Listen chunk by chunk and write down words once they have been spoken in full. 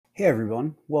Hey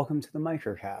everyone, welcome to the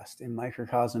Microcast in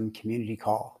Microcosm Community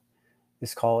Call.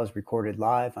 This call is recorded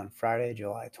live on Friday,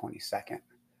 July 22nd.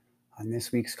 On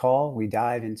this week's call, we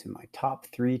dive into my top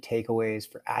 3 takeaways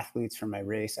for athletes from my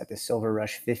race at the Silver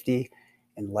Rush 50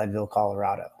 in Leadville,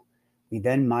 Colorado. We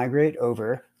then migrate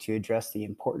over to address the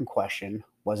important question,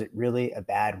 was it really a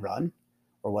bad run?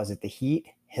 Or was it the heat,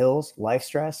 hills, life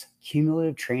stress,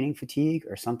 cumulative training fatigue,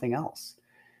 or something else?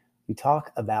 We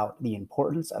talk about the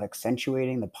importance of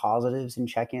accentuating the positives in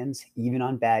check-ins, even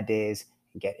on bad days,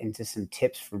 and get into some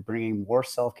tips for bringing more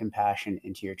self-compassion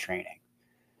into your training.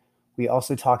 We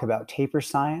also talk about taper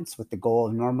science with the goal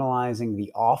of normalizing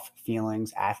the off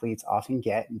feelings athletes often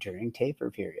get during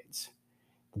taper periods.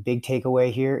 The big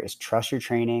takeaway here is trust your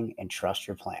training and trust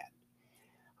your plan.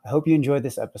 I hope you enjoyed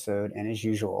this episode, and as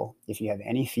usual, if you have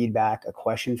any feedback, a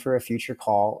question for a future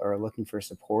call, or are looking for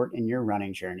support in your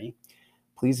running journey,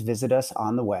 please visit us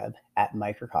on the web at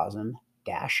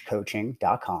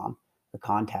microcosm-coaching.com or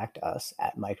contact us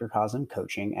at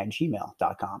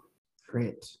microcosmcoaching@gmail.com.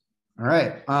 Great. All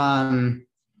right.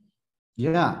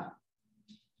 Yeah.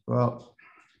 Well,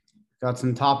 got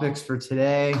some topics for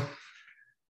today,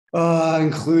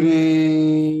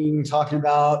 including talking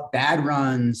about bad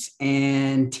runs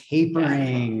and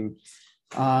tapering.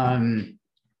 I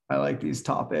like these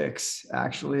topics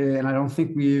actually, and I don't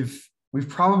think we've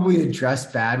probably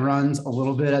addressed bad runs a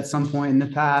little bit at some point in the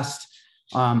past.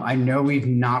 I know we've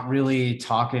not really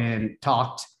talked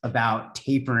about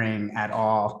tapering at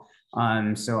all.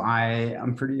 So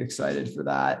I'm pretty excited for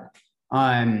that.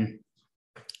 I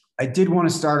did want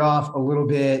to start off a little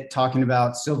bit talking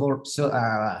about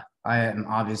I am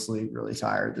obviously really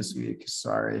tired this week.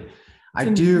 Sorry.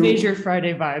 Major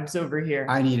Friday vibes over here.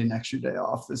 I need an extra day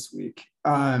off this week.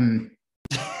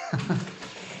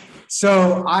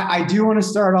 So I do want to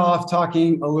start off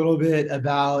talking a little bit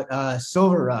about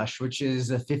Silver Rush, which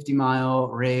is a 50-mile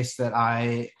race that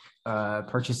I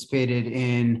participated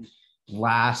in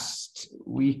last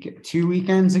week, 2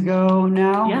 weekends ago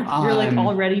now. Yeah, you're like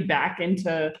already back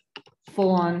into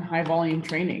full-on high-volume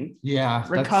training. Yeah.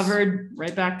 Recovered,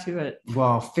 right back to it.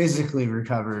 Well, physically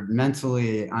recovered.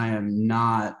 Mentally, I'm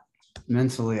not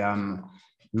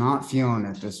feeling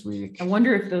it this week. I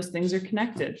wonder if those things are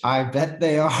connected. I bet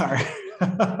they are.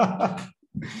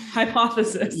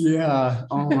 Hypothesis. Yeah.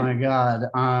 Oh my God.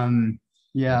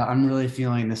 Yeah, I'm really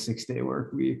feeling the 6-day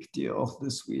work week deal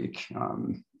this week.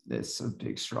 It's a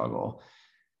big struggle.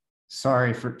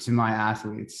 Sorry to my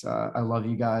athletes. I love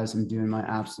you guys. I'm doing my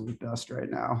absolute best right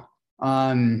now.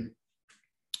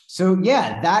 So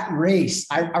yeah, that race,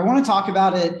 I want to talk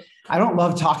about it. I don't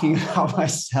love talking about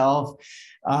myself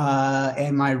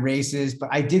and my races, but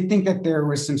I did think that there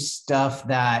was some stuff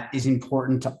that is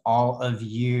important to all of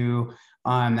you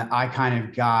that I kind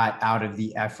of got out of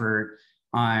the effort.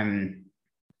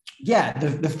 Yeah,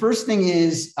 the first thing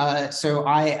is, so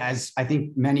as I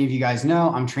think many of you guys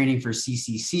know, I'm training for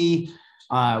CCC,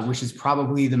 which is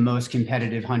probably the most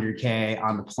competitive 100K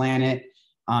on the planet.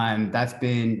 That's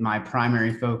been my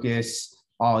primary focus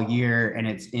all year, and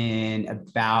it's in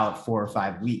about 4 or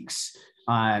 5 weeks.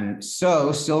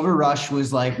 So Silver Rush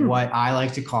was like what I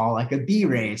like to call like a B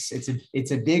race.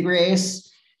 It's a big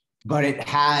race, but it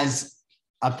has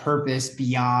a purpose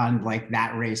beyond like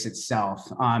that race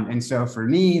itself. And so for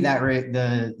me,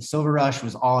 the Silver Rush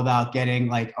was all about getting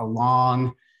like a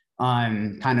long,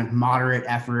 kind of moderate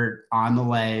effort on the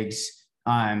legs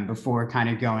before kind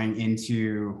of going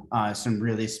into some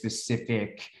really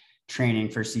specific training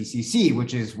for CCC,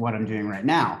 which is what I'm doing right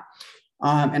now.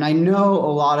 And I know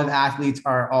a lot of athletes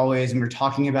are always, and we're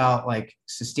talking about like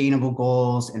sustainable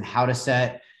goals and how to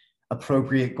set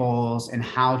appropriate goals and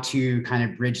how to kind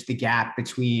of bridge the gap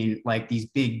between like these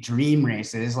big dream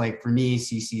races. Like for me,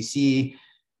 CCC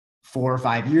 4 or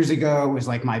 5 years ago was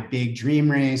like my big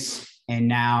dream race. And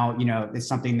now, it's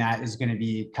something that is going to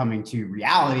be coming to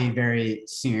reality very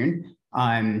soon.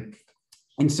 And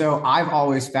so I've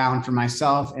always found for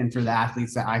myself and for the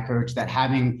athletes that I coach that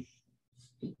having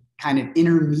kind of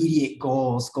intermediate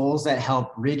goals that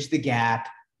help bridge the gap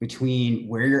between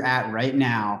where you're at right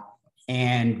now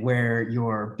and where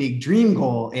your big dream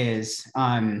goal is,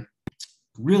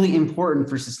 really important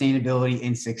for sustainability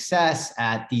and success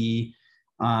at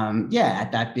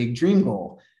at that big dream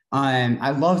goal.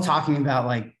 I love talking about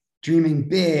like dreaming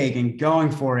big and going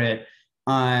for it.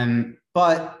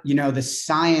 But the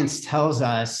science tells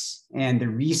us, and the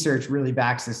research really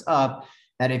backs this up,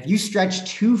 that if you stretch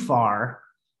too far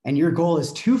and your goal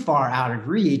is too far out of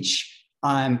reach,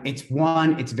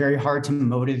 it's very hard to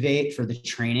motivate for the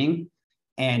training.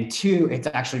 And two, it's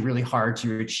actually really hard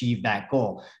to achieve that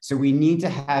goal. So we need to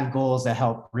have goals that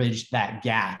help bridge that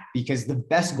gap, because the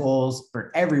best goals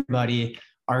for everybody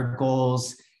are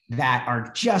goals that are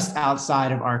just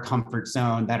outside of our comfort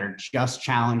zone, that are just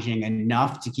challenging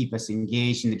enough to keep us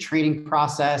engaged in the training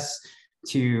process,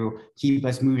 to keep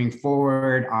us moving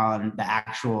forward on the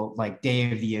actual like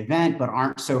day of the event, but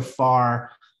aren't so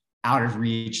far out of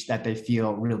reach that they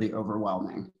feel really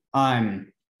overwhelming.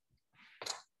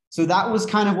 So that was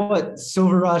kind of what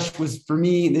Silver Rush was for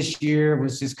me this year,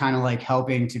 was just kind of like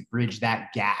helping to bridge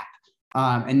that gap.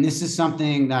 And this is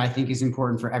something that I think is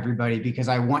important for everybody, because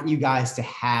I want you guys to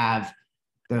have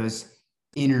those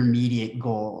intermediate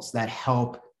goals that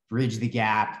help bridge the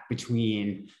gap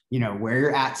between, where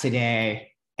you're at today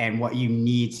and what you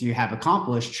need to have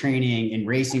accomplished training and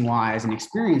racing wise and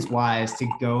experience wise to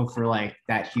go for like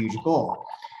that huge goal.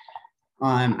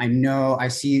 I know I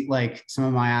see like some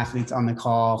of my athletes on the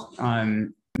call.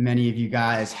 Many of you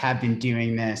guys have been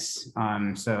doing this.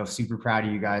 So super proud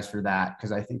of you guys for that,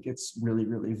 because I think it's really,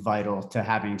 really vital to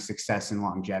having success and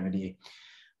longevity.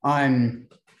 The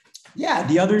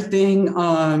other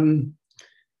thing,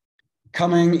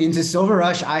 coming into Silver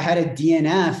Rush, I had a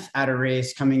DNF at a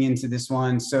race coming into this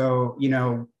one. So,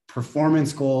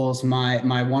 performance goals,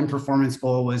 my one performance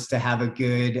goal was to have a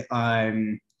good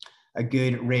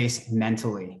race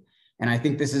mentally. And I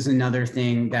think this is another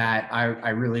thing that I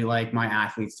really like my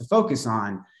athletes to focus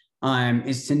on,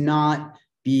 is to not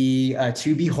be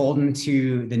too beholden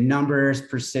to the numbers,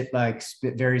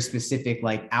 very specific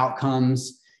like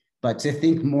outcomes, but to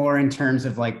think more in terms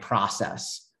of like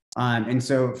process. And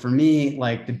so for me,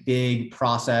 like the big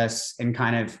process and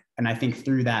I think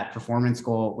through that performance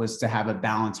goal was to have a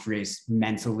balanced race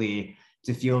mentally,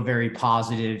 to feel very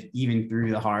positive, even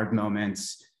through the hard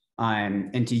moments.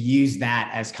 And to use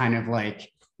that as kind of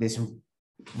like this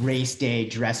race day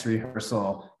dress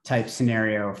rehearsal type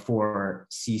scenario for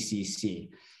CCC.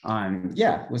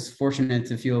 Was fortunate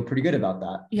to feel pretty good about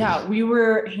that. Yeah, we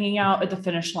were hanging out at the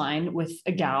finish line with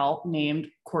a gal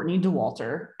named Courtney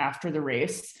DeWalter after the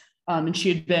race. And she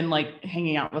had been like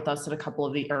hanging out with us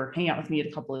hanging out with me at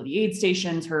a couple of the aid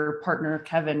stations. Her partner,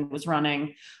 Kevin, was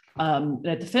running.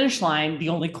 At the finish line, the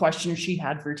only question she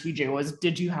had for TJ was,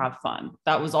 did you have fun?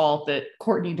 That was all that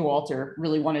Courtney DeWalter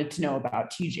really wanted to know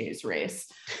about TJ's race.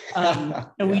 And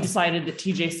we decided that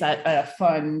TJ set a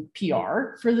fun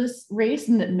PR for this race,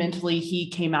 and that mentally he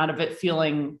came out of it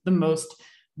feeling the most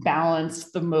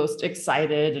balanced, the most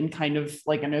excited, and kind of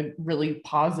like in a really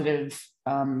positive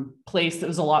place that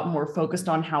was a lot more focused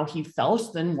on how he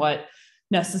felt than what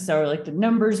necessarily like the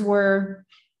numbers were.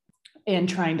 And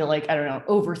trying to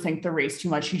overthink the race too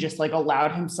much. He just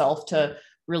allowed himself to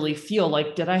really feel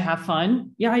like, did I have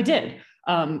fun? Yeah, I did.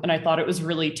 And I thought it was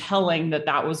really telling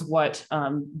that was what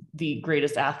the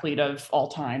greatest athlete of all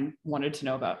time wanted to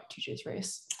know about TJ's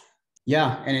race.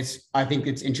 Yeah. And I think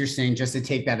it's interesting just to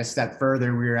take that a step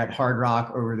further. We were at Hard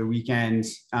Rock over the weekend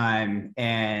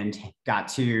and got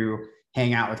to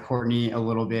hang out with Courtney a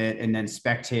little bit and then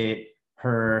spectate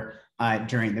her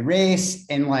during the race.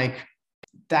 And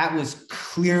that was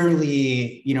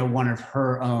clearly, one of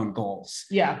her own goals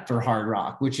for Hard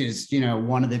Rock, which is,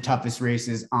 one of the toughest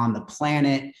races on the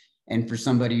planet. And for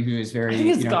somebody who is very, I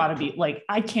think it's gotta be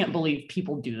I can't believe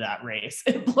people do that race.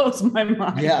 It blows my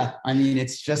mind. Yeah. I mean,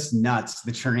 it's just nuts.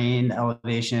 The terrain, the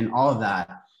elevation, all of that.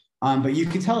 But you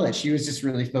could tell that she was just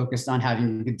really focused on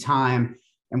having a good time.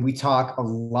 And we talk a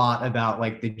lot about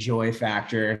the joy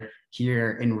factor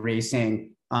here in racing.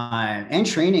 And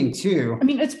training too. I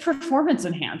mean, it's performance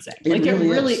enhancing. It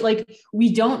really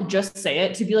we don't just say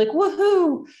it to be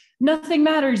woohoo, nothing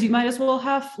matters. You might as well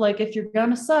have, if you're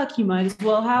going to suck, you might as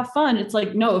well have fun. It's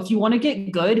no, if you want to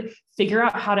get good, figure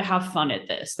out how to have fun at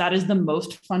this. That is the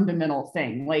most fundamental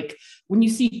thing. When you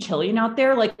see Killian out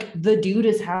there, the dude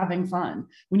is having fun.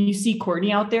 When you see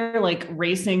Courtney out there,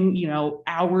 racing,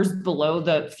 hours below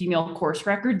the female course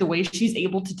record, the way she's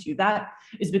able to do that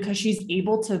is because she's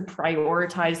able to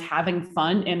prioritize having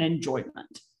fun and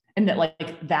enjoyment. And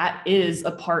that that is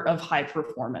a part of high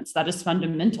performance. That is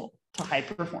fundamental to high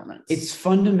performance. It's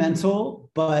fundamental,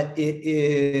 but it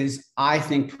is, I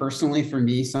think personally for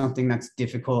me, something that's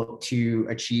difficult to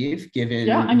achieve given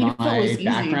my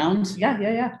background.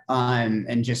 Yeah.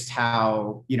 And just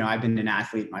how, I've been an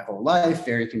athlete my whole life,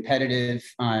 very competitive,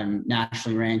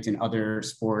 nationally ranked in other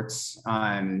sports.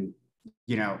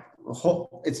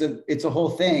 It's a whole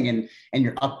thing, and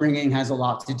your upbringing has a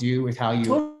lot to do with how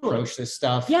you approach this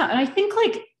stuff. Yeah. And I think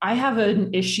I have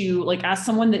an issue, as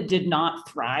someone that did not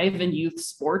thrive in youth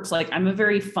sports, I'm a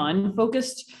very fun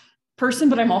focused person,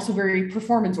 but I'm also very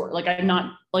performance oriented.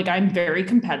 I'm very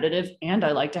competitive and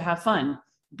I like to have fun.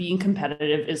 being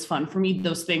competitive is fun for me.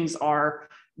 Those things are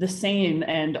the same.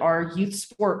 And our youth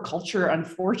sport culture,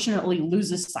 unfortunately,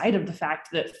 loses sight of the fact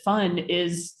that fun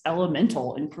is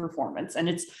elemental in performance, and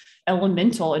it's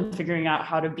elemental in figuring out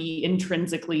how to be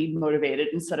intrinsically motivated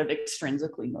instead of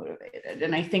extrinsically motivated.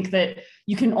 And I think that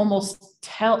you can almost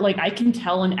tell, like I can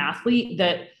tell an athlete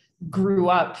that grew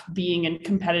up being in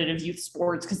competitive youth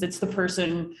sports, because it's the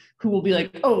person who will be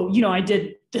like, oh, I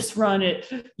did this run at,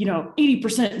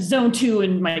 80% zone 2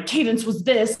 and my cadence was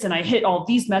this and I hit all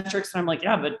these metrics. And I'm like,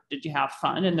 yeah, but did you have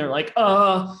fun? And they're like,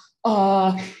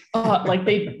 like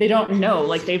they don't know,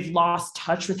 like they've lost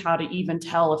touch with how to even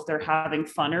tell if they're having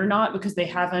fun or not, because they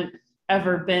haven't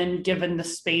ever been given the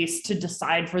space to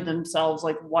decide for themselves,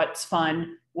 like what's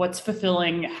fun, what's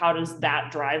fulfilling, how does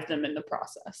that drive them in the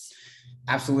process.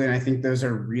 Absolutely. And I think those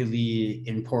are really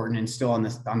important, and still on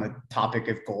the topic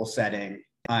of goal setting,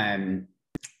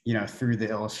 through the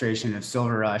illustration of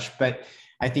Silver Rush. But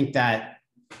I think that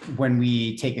when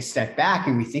we take a step back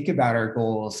and we think about our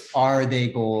goals, are they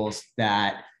goals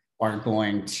that are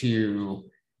going to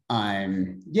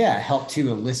help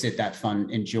to elicit that fun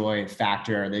and joy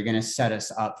factor? Are they going to set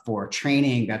us up for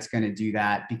training that's going to do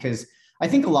that? Because I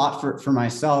think a lot for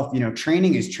myself,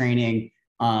 training is training.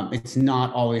 It's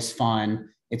not always fun.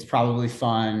 It's probably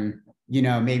fun,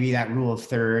 maybe that rule of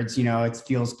thirds, it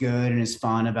feels good and is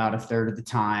fun about a third of the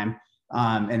time.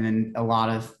 And then a lot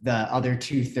of the other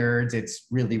 2/3, it's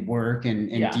really work and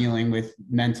dealing with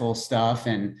mental stuff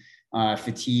and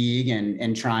fatigue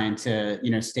and trying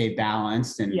to, stay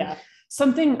balanced. And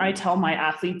something I tell my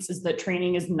athletes is that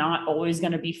training is not always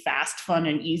going to be fast, fun,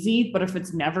 and easy. But if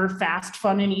it's never fast,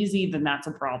 fun, and easy, then that's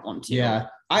a problem too. Yeah.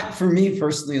 For me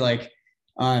personally,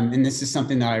 and this is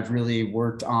something that I've really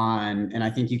worked on, and I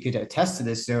think you could attest to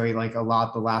this, Zoe, like a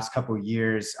lot the last couple of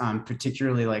years,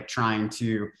 particularly like trying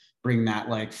to bring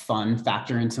that fun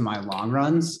factor into my long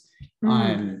runs,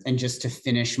 and just to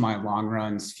finish my long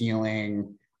runs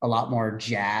feeling a lot more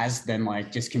jazzed than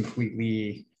just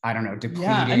completely, I don't know, depleted.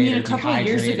 Yeah, I mean, a couple of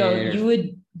years ago, you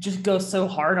would just go so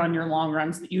hard on your long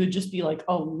runs that you would just be like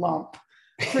a lump.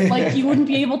 You wouldn't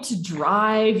be able to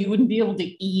drive, you wouldn't be able to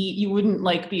eat, you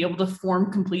wouldn't be able to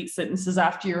form complete sentences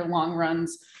after your long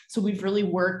runs. So we've really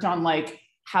worked on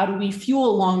how do we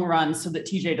fuel long runs so that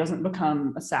TJ doesn't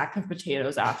become a sack of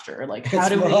potatoes after? How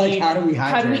do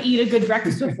we eat a good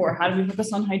breakfast before? How do we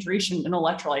focus on hydration and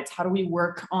electrolytes? How do we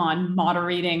work on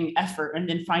moderating effort and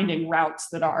then finding routes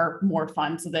that are more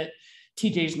fun so that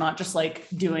TJ's not just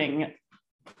doing,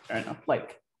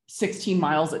 16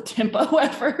 miles at tempo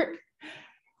effort?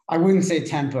 I wouldn't say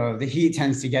tempo. The heat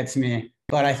tends to get to me,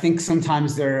 but I think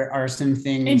sometimes there are some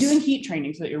things. And doing heat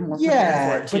training so that you're more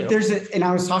prepared for it too. But and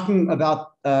I was talking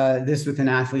about this with an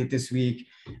athlete this week,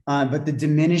 but the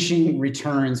diminishing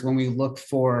returns when we look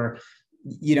for,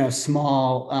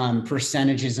 small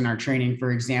percentages in our training.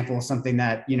 For example, something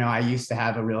that, I used to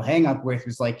have a real hang up with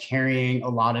was carrying a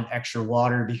lot of extra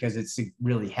water because it's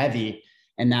really heavy.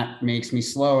 And that makes me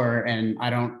slower, and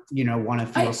I don't, want to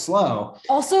feel slow.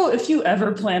 Also, if you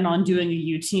ever plan on doing a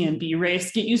UTMB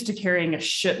race, get used to carrying a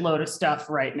shitload of stuff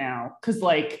right now. Cause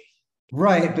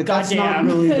right. But that's not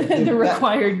really the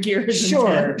required gear.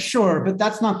 Sure. But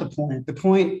that's not the point.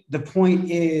 The point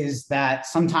is that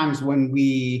sometimes when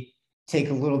we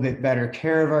take a little bit better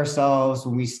care of ourselves,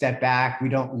 when we step back, we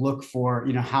don't look for,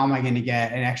 how am I going to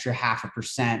get an extra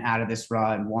 0.5% out of this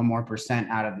run, 1 more %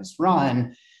 out of this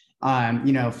run?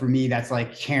 For me, that's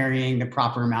carrying the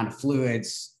proper amount of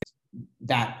fluids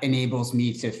that enables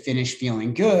me to finish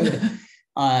feeling good.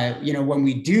 When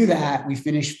we do that, we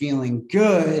finish feeling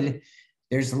good.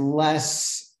 There's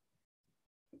less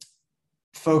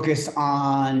focus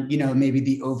on, maybe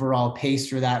the overall pace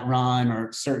for that run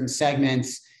or certain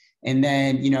segments. And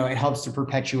then, it helps to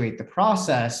perpetuate the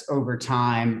process over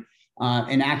time,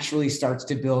 and actually starts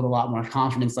to build a lot more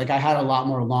confidence. I had a lot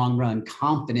more long run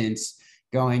confidence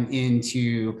going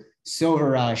into Silver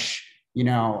Rush.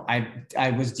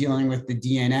 I was dealing with the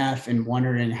DNF and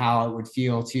wondering how it would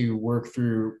feel to work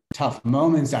through tough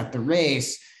moments at the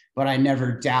race, but I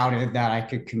never doubted that I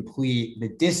could complete the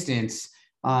distance.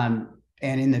 And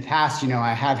in the past,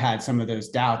 I have had some of those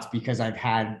doubts because I've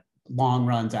had long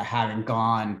runs that haven't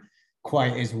gone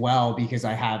quite as well because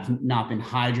I have not been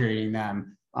hydrating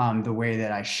them the way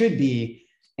that I should be.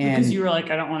 And because you were I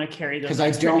don't want to carry those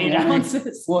extra 8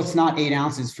 ounces. Well, it's not 8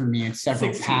 ounces for me. It's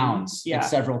several 16 pounds. Yeah. It's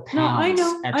several pounds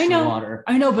extra water.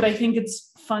 I know, but I think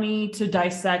it's funny to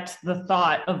dissect the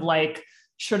thought of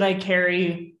should I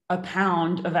carry a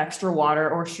pound of extra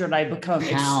water or should I become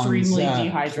extremely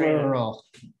dehydrated? Plural.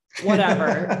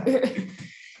 Whatever.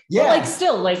 Yeah. But like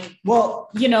still, like, well,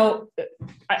 you know,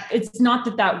 it's not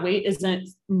that that weight isn't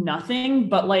nothing,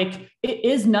 but like it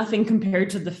is nothing compared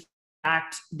to the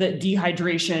fact that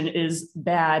dehydration is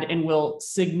bad and will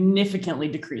significantly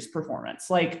decrease performance.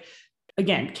 Like,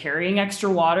 again, carrying extra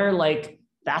water, like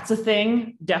that's a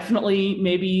thing. Definitely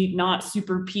maybe not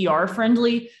super PR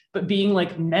friendly, but being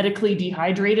like medically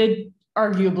dehydrated,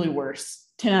 arguably worse.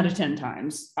 10 out of 10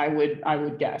 times, I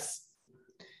would guess.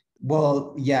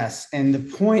 Well, yes. And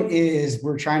the point is,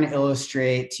 we're trying to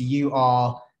illustrate to you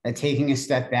all that taking a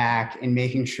step back and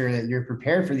making sure that you're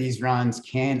prepared for these runs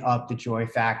can up the joy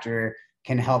factor,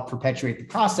 can help perpetuate the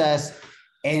process,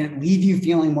 and leave you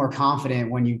feeling more confident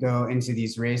when you go into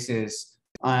these races.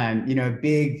 You know,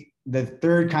 the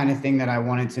third kind of thing that I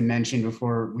wanted to mention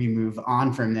before we move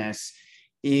on from this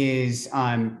is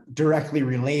directly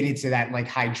related to that, like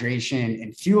hydration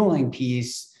and fueling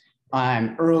piece.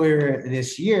 Earlier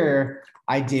this year,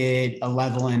 I did a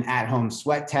Levelin at-home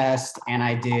sweat test and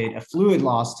I did a fluid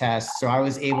loss test. So I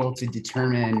was able to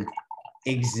determine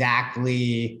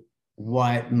exactly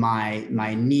what my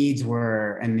needs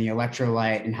were in the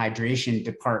electrolyte and hydration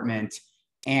department.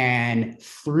 And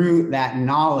through that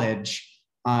knowledge,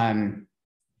 you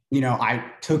know,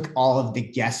 I took all of the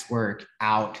guesswork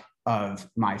out of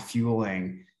my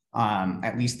fueling,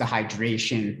 at least the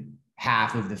hydration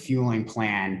half of the fueling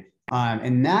plan.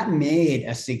 And that made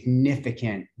a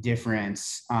significant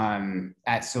difference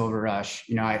at Silver Rush.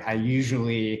 You know, I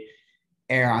usually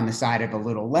err on the side of a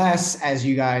little less, as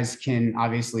you guys can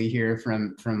obviously hear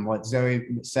from what Zoe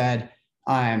said.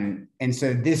 And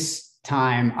so this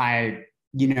time I,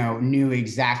 you know, knew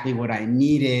exactly what I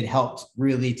needed, helped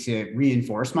really to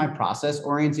reinforce my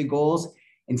process-oriented goals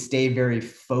and stay very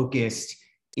focused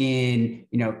in,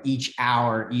 you know, each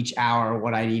hour,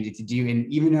 what I needed to do. And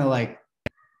even though like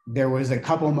there was a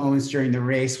couple of moments during the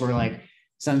race where like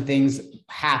some things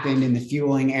happened in the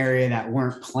fueling area that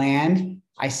weren't planned,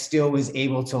 I still was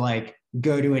able to like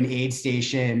go to an aid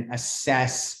station,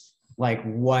 assess like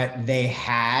what they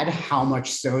had, how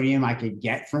much sodium I could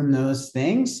get from those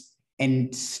things,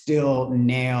 and still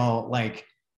nail like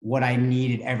what I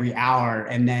needed every hour.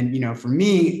 And then, you know, for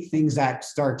me, things that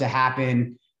start to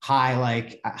happen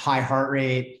high heart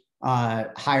rate,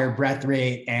 higher breath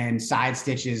rate, and side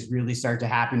stitches really start to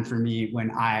happen for me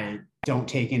when I don't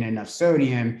take in enough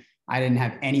sodium. I didn't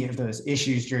have any of those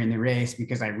issues during the race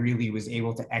because I really was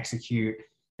able to execute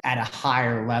at a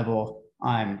higher level,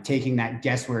 taking that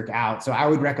guesswork out. So I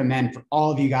would recommend for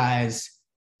all of you guys,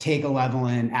 take a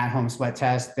Levelin at-home sweat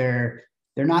test. They're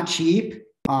not cheap,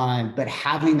 but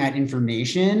having that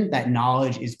information, that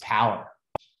knowledge is power.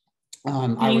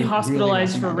 Being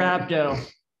hospitalized for rhabdo,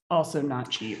 also not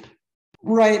cheap.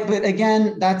 Right, but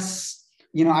again, that's,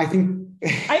 you know, I think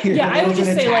I would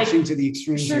just say like to the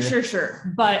extreme.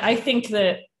 Sure. But I think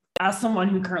that as someone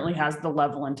who currently has the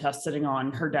Levelin test sitting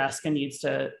on her desk and needs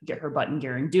to get her butt in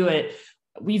gear and do it,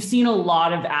 we've seen a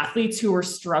lot of athletes who are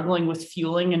struggling with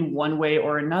fueling in one way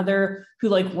or another, who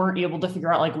like weren't able to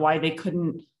figure out like why they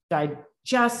couldn't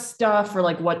digest stuff or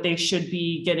like what they should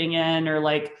be getting in, or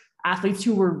like athletes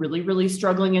who were really, really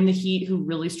struggling in the heat, who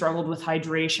really struggled with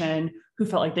hydration, who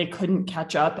felt like they couldn't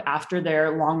catch up after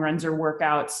their long runs or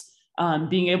workouts.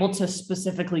 Being able to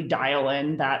specifically dial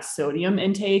in that sodium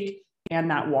intake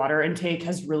and that water intake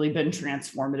has really been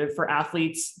transformative for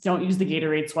athletes. Don't use the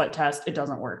Gatorade sweat test. It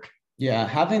doesn't work. Yeah,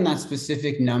 having that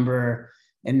specific number.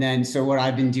 And then, so what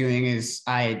I've been doing is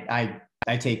I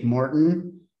take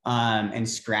Morton and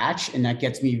Scratch, and that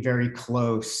gets me very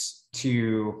close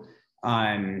to,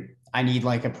 I need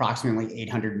like approximately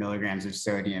 800 milligrams of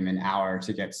sodium an hour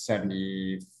to get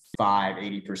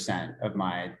 75-80% of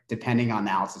my, depending on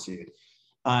the altitude.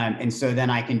 And so then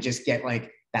I can just get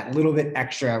like that little bit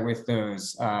extra with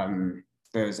those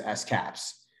S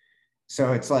caps.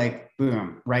 So it's like,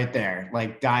 boom, right there,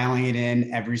 like dialing it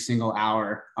in every single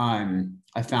hour.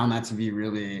 I found that to be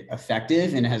really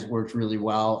effective, and it has worked really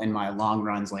well in my long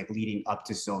runs, like leading up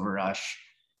to Silver Rush.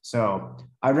 So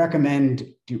I recommend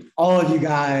to all of you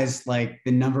guys, like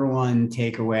the number one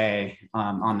takeaway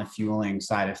on the fueling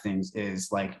side of things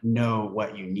is like, know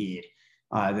what you need.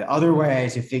 The other way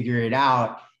to figure it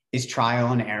out is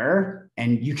trial and error.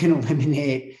 And you can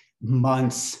eliminate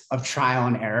months of trial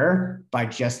and error by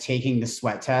just taking the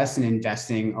sweat test and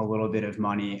investing a little bit of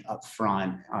money up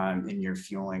front in your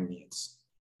fueling needs.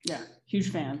 Yeah,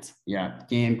 huge fans. Yeah,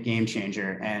 game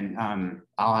changer. And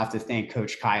I'll have to thank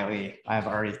Coach Kylie. I've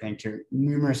already thanked her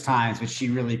numerous times, but she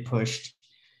really pushed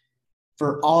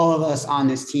for all of us on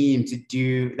this team to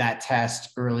do that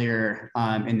test earlier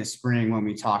in the spring when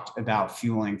we talked about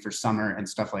fueling for summer and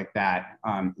stuff like that.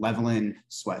 Levelin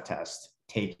sweat test.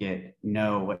 Take it,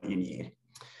 know what you need.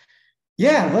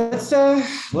 Yeah,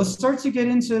 let's start to get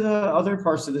into the other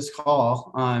parts of this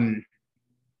call.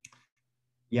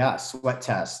 Yeah, sweat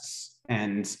tests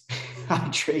and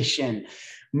hydration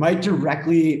might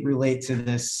directly relate to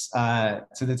this to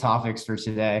the topics for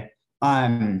today.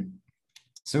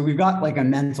 So we've got like a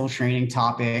mental training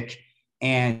topic,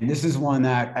 and this is one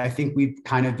that I think we've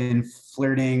kind of been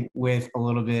flirting with a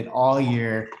little bit all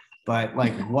year. But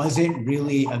like, was it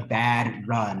really a bad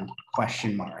run?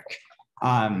 Question mark.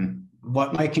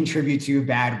 What might contribute to a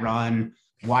bad run?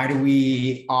 Why do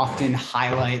we often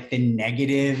highlight the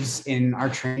negatives in our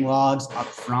training logs up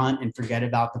front and forget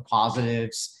about the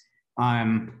positives?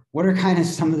 What are kind of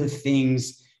some of the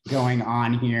things going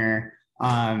on here?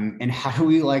 And how do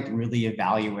we like really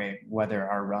evaluate whether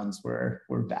our runs were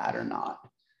bad or not?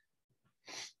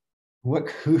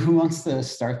 Who wants to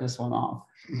start this one off?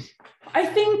 I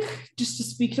think, just to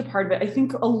speak to part of it, I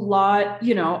think a lot,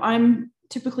 I'm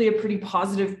typically a pretty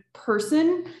positive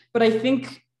person, but I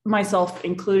think myself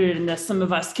included in this, some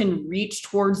of us can reach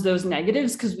towards those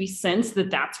negatives because we sense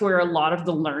that that's where a lot of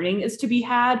the learning is to be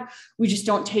had. We just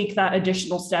don't take that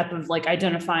additional step of like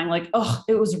identifying like, oh,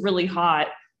 it was really hot,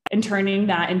 and turning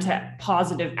that into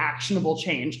positive, actionable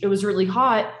change. It was really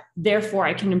hot, therefore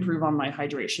I can improve on my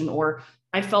hydration. Or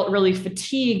I felt really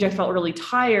fatigued, I felt really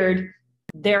tired,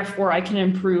 therefore I can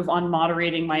improve on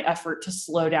moderating my effort to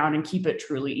slow down and keep it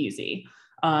truly easy.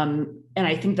 And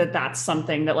I think that that's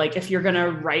something that, like, if you're going to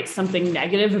write something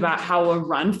negative about how a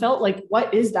run felt, like,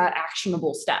 what is that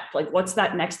actionable step? Like, what's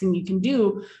that next thing you can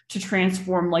do to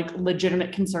transform like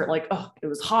legitimate concern? Like, oh, it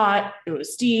was hot, it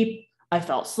was steep, I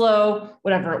felt slow,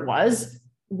 whatever it was.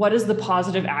 What is the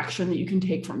positive action that you can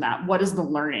take from that? What is the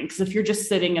learning? Because if you're just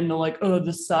sitting in the like, oh,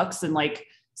 this sucks, and like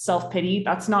self-pity,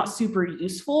 that's not super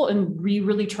useful. And we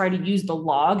really try to use the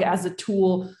log as a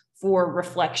tool for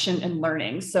reflection and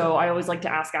learning. So I always like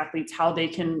to ask athletes how they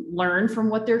can learn from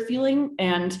what they're feeling.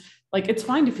 And like, it's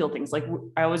fine to feel things. Like,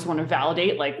 I always want to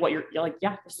validate like what you're like,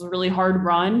 yeah, this is a really hard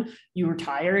run. You were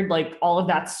tired. Like, all of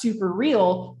that's super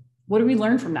real. What do we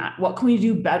learn from that? What can we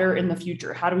do better in the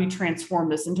future? How do we transform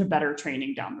this into better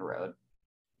training down the road?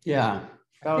 Yeah,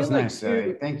 that was nice.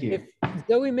 Thank you.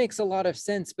 Zoe makes a lot of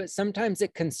sense, but sometimes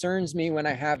it concerns me when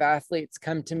I have athletes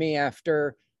come to me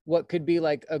after what could be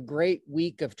like a great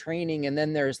week of training, and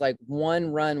then there's like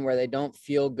one run where they don't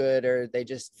feel good, or they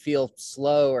just feel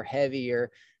slow or heavy, or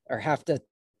have to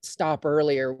stop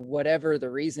early, or whatever the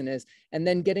reason is, and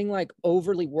then getting like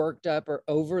overly worked up or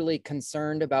overly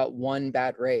concerned about one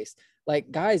bad race.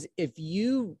 Like, guys, if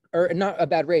you are not a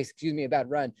bad race, excuse me, a bad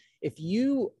run, if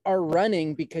you are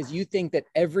running because you think that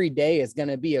every day is going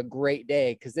to be a great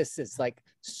day, because this is like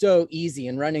so easy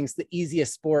and running's the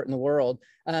easiest sport in the world,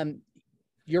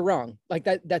 you're wrong. Like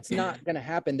that's not going to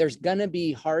happen. There's going to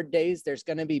be hard days. There's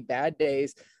going to be bad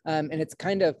days. And it's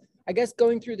kind of, I guess,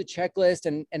 going through the checklist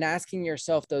and asking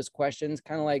yourself those questions,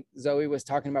 kind of like Zoe was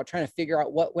talking about, trying to figure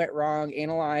out what went wrong,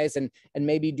 analyze, and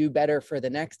maybe do better for the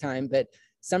next time. But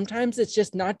sometimes it's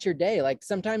just not your day. Like,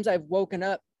 sometimes I've woken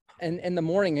up in the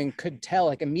morning and could tell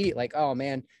like immediately, like, oh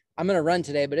man, I'm going to run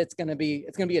today, but it's going to be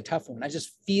a tough one. I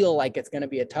just feel like it's going to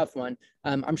be a tough one.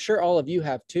 I'm sure all of you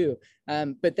have too.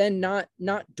 But then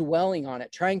not dwelling on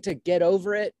it, trying to get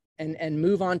over it and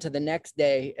move on to the next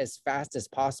day as fast as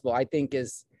possible, I think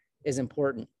is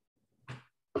important.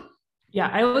 Yeah,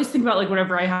 I always think about like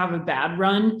whenever I have a bad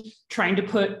run, trying to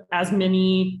put as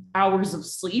many hours of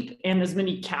sleep and as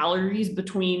many calories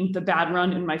between the bad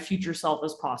run and my future self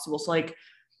as possible. So like,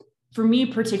 for me,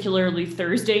 particularly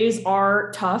Thursdays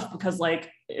are tough because like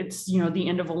it's, the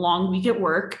end of a long week at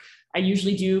work. I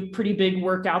usually do pretty big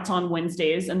workouts on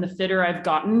Wednesdays, and the fitter I've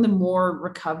gotten, the more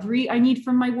recovery I need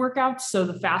from my workouts. So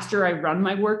the faster I run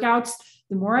my workouts,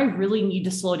 the more I really need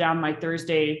to slow down my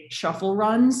Thursday shuffle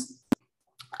runs.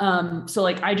 So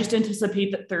like, I just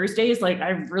anticipate that Thursdays, like,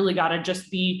 I've really got to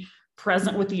just be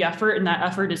present with the effort, and that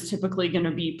effort is typically going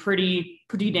to be pretty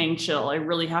dang chill. I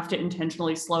really have to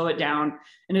intentionally slow it down,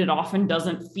 and it often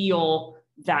doesn't feel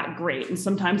that great. And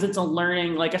sometimes it's a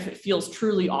learning, like if it feels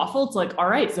truly awful, it's like, all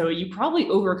right, so you probably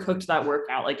overcooked that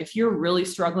workout. Like if you're really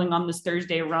struggling on this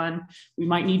Thursday run, we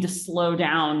might need to slow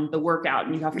down the workout,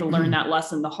 and you have to learn that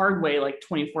lesson the hard way, like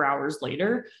 24 hours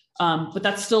later. But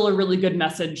that's still a really good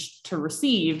message to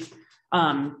receive.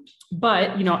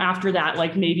 But, after that,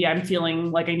 like maybe I'm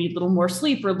feeling like I need a little more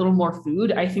sleep or a little more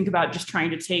food. I think about just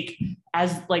trying to take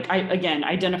as like,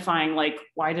 identifying like,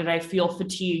 why did I feel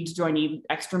fatigued? Do I need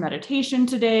extra meditation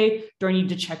today? Do I need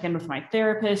to check in with my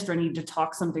therapist? Do I need to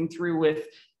talk something through with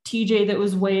TJ that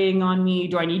was weighing on me?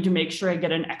 Do I need to make sure I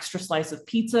get an extra slice of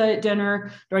pizza at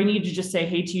dinner? Do I need to just say,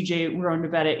 hey, TJ, we're going to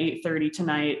bed at 8:30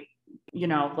 tonight. you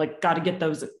know, like got to get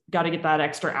that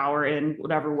extra hour in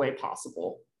whatever way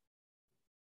possible.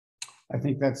 I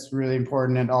think that's really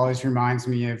important. It always reminds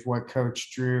me of what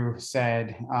Coach Drew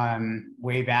said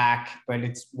way back, but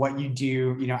it's what you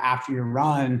do, you know, after your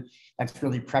run, that's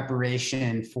really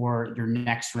preparation for your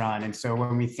next run. And so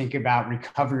when we think about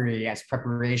recovery as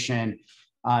preparation,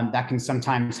 that can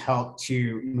sometimes help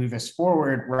to move us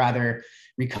forward. Rather,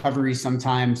 recovery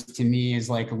sometimes to me is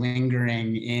like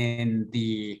lingering in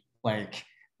the like,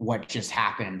 what just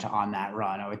happened on that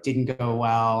run. Oh, it didn't go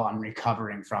well. I'm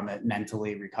recovering from it,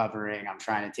 mentally recovering. I'm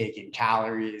trying to take in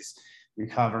calories,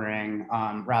 recovering,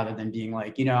 rather than being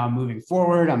like, you know, I'm moving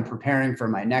forward. I'm preparing for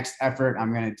my next effort.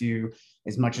 I'm going to do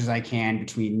as much as I can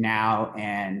between now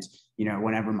and, you know,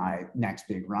 whenever my next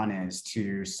big run is,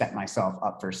 to set myself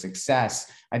up for success.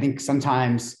 I think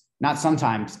sometimes, not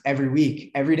sometimes, every week,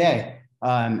 every day,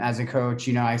 as a coach,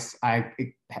 you know,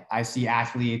 I see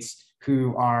athletes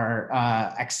who are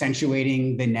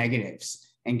accentuating the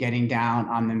negatives and getting down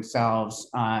on themselves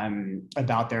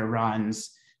about their runs,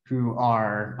 who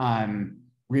are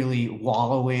really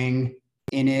wallowing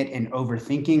in it and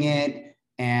overthinking it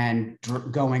and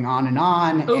going on and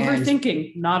on.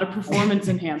 Overthinking, not a performance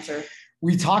enhancer.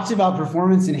 We talked about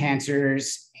performance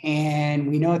enhancers, and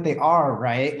we know what they are,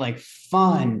 right? Like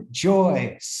fun,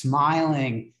 joy,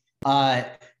 smiling,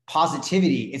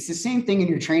 positivity. It's the same thing in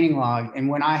your training log. And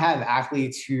when I have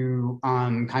athletes who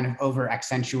kind of over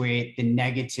accentuate the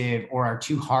negative or are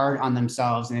too hard on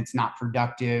themselves and it's not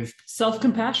productive.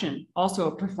 Self-compassion, also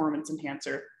a performance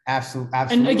enhancer. Absolutely.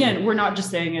 And again, we're not just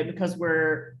saying it because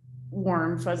we're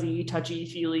warm, fuzzy, touchy,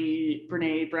 feely,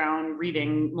 Brene Brown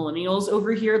reading millennials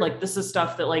over here. Like this is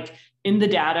stuff that like in the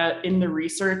data, in the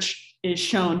research is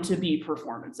shown to be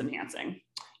performance enhancing.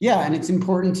 Yeah, and it's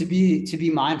important to be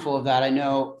mindful of that. I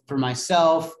know for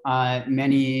myself,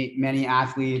 many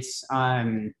athletes,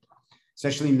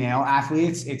 especially male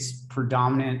athletes, it's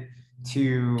predominant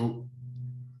to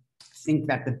think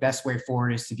that the best way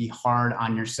forward is to be hard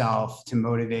on yourself, to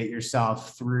motivate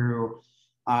yourself through,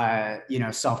 you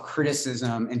know,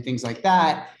 self-criticism and things like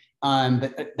that.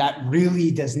 But that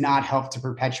really does not help to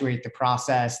perpetuate the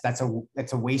process. That's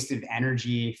a waste of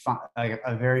energy,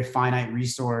 a very finite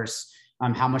resource.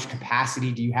 How much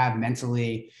capacity do you have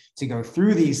mentally to go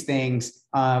through these things?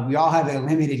 We all have a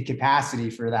limited capacity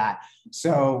for that.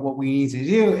 So what we need to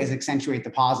do is accentuate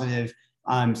the positive.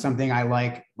 Something I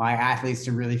like my athletes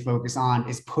to really focus on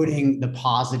is putting the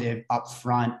positive up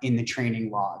front in the training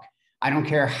log. I don't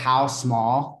care how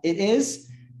small it is.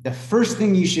 The first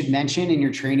thing you should mention in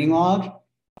your training log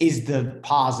is the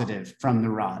positive from the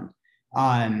run.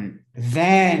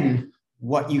 Then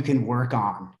what you can work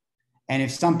on. And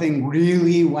if something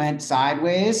really went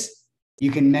sideways,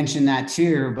 you can mention that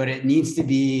too, but it needs to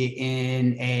be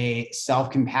in a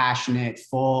self-compassionate,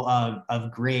 full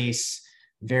of grace,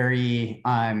 very,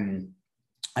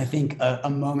 I think a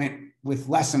moment with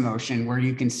less emotion where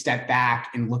you can step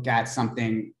back and look at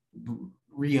something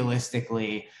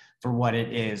realistically for what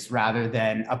it is rather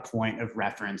than a point of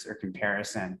reference or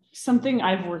comparison. Something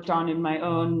I've worked on in my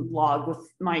own log with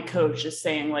my coach is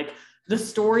saying like, the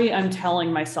story I'm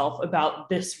telling myself about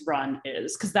this run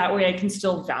is, because that way I can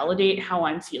still validate how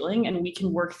I'm feeling and we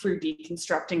can work through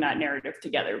deconstructing that narrative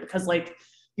together, because like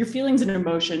your feelings and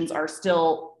emotions are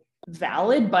still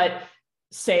valid, but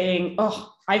saying,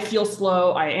 oh, I feel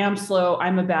slow, I am slow,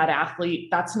 I'm a bad athlete,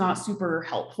 that's not super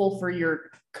helpful for your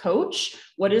coach.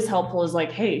 What is helpful is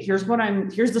like, hey, here's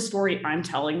the story I'm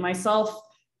telling myself.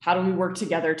 How do we work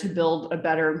together to build a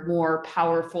better, more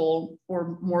powerful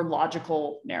or more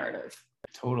logical narrative?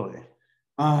 Totally.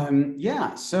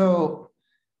 Yeah. So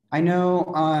I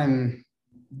know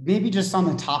maybe just on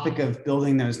the topic of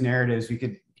building those narratives, we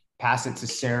could pass it to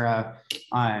Sarah.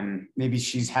 Maybe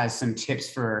she has some tips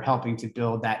for helping to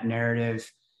build that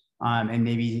narrative and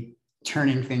maybe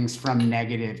turning things from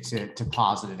negative to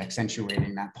positive,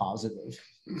 accentuating that positive.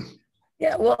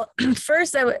 Yeah, well,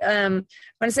 first I want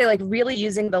to say like really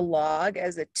using the log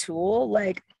as a tool,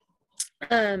 like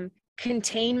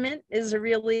containment is a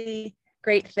really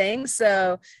great thing.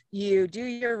 So you do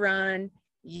your run,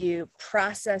 you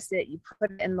process it, you put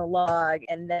it in the log,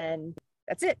 and then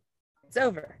that's it. It's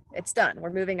over. It's done. We're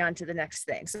moving on to the next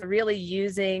thing. So really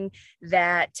using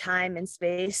that time and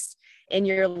space in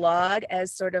your log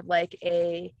as sort of like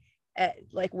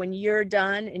like when you're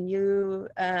done and you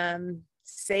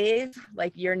save,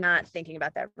 like you're not thinking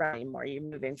about that run anymore, you're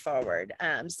moving forward.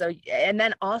 So, and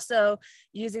then also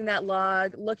using that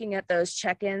log, looking at those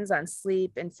check-ins on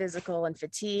sleep and physical and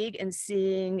fatigue, and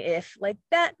seeing if like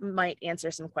that might answer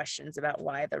some questions about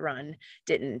why the run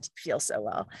didn't feel so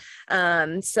well.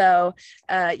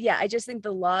 Yeah, I just think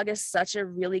the log is such a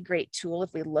really great tool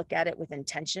if we look at it with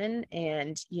intention,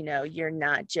 and you know, you're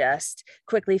not just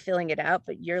quickly filling it out,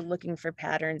 but you're looking for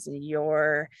patterns, and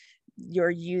you're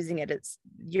using it as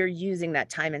you're using that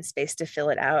time and space to fill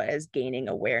it out as gaining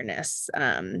awareness,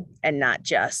 and not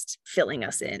just filling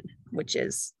us in, which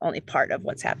is only part of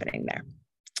what's happening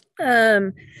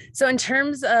there. So in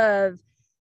terms of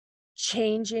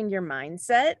changing your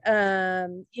mindset,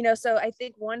 you know, so I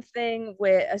think one thing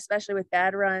with, especially with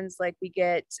bad runs, like we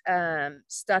get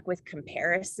stuck with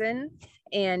comparison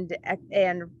and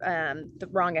the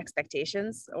wrong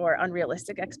expectations or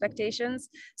unrealistic expectations.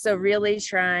 So really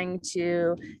trying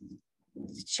to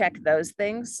check those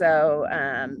things. So,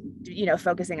 you know,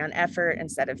 focusing on effort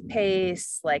instead of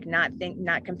pace, like not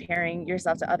comparing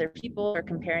yourself to other people or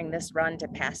comparing this run to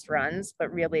past runs,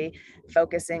 but really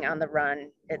focusing on the run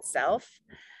itself.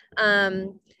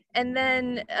 And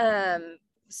then,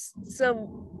 so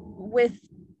with,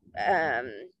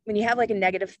 when you have like a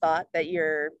negative thought that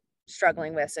you're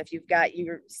struggling with, so if you've got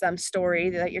some story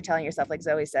that you're telling yourself, like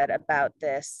Zoe said, about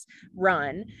this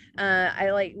run,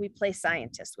 we play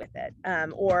scientist with it,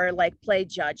 or like play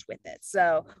judge with it.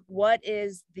 So what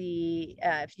is the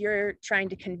if you're trying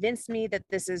to convince me that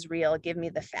this is real, give me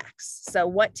the facts. So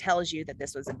what tells you that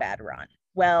this was a bad run?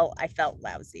 Well, I felt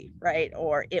lousy, right?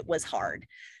 Or it was hard.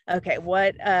 Okay,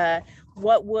 what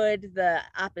would the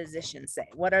opposition say?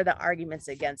 What are the arguments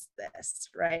against this,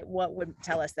 right? What would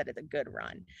tell us that it's a good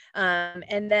run?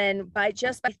 And then by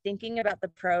thinking about the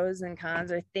pros and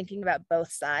cons, or thinking about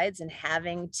both sides and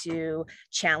having to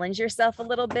challenge yourself a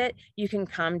little bit, you can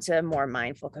come to a more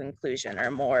mindful conclusion,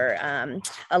 or more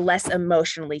a less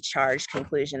emotionally charged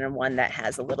conclusion, and one that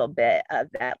has a little bit of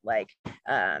that like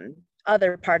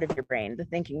other part of your brain, the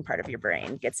thinking part of your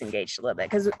brain gets engaged a little bit.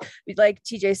 Because like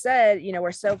TJ said, you know,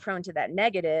 we're so prone to that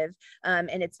negative, and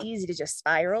it's easy to just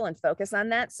spiral and focus on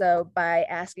that. So by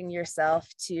asking yourself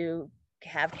to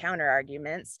have counter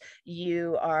arguments,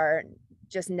 you are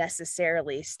just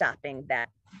necessarily stopping that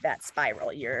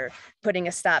spiral. You're putting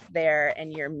a stop there,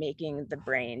 and you're making the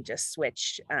brain just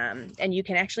switch, and you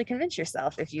can actually convince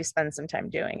yourself if you spend some time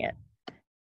doing it.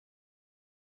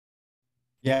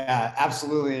 Yeah,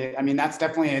 absolutely. I mean, that's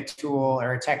definitely a tool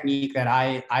or a technique that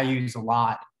I use a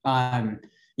lot.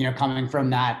 You know, coming from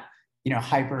that, you know,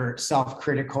 hyper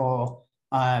self-critical,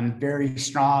 very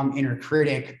strong inner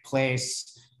critic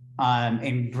place,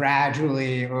 and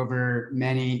gradually over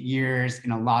many years in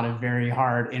a lot of very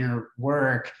hard inner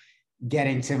work,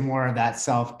 getting to more of that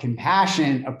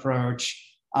self-compassion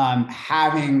approach,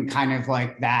 having kind of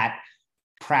like that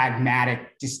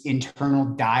pragmatic, just internal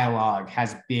dialogue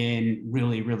has been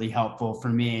really, really helpful for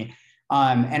me.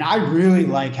 And I really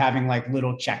like having like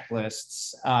little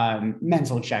checklists,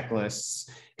 mental checklists,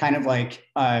 kind of like,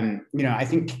 you know, I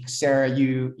think Sarah,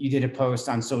 you did a post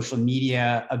on social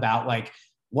media about like,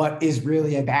 what is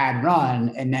really a bad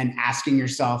run? And then asking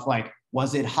yourself, like,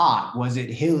 was it hot? Was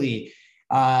it hilly?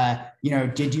 You know,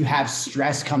 did you have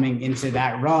stress coming into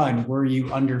that run? Were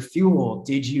you under fuel?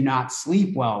 Did you not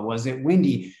sleep well? Was it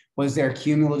windy? Was there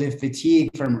cumulative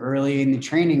fatigue from early in the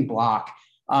training block?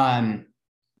 And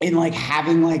like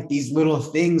having like these little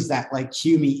things that like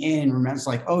cue me in, remember, it's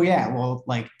like, oh yeah, well,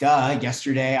 like, duh,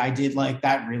 yesterday I did like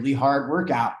that really hard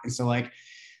workout. And so like,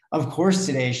 of course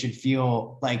today should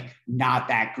feel like not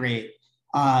that great.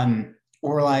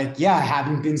 Or like, yeah, I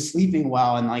haven't been sleeping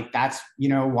well. And like, that's, you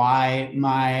know, why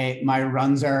my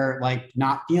runs are like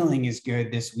not feeling as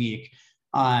good this week.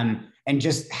 And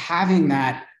just having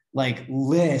that like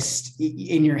list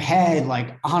in your head,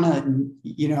 like on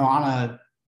a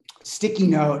sticky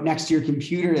note next to your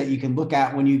computer that you can look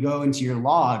at when you go into your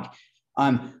log,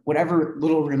 whatever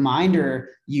little reminder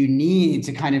you need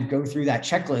to kind of go through that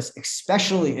checklist,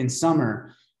 especially in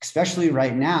summer, especially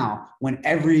right now when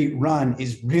every run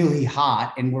is really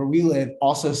hot, and where we live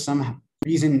also some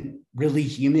reason really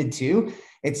humid too.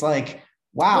 It's like,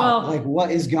 wow, like what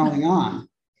is going on?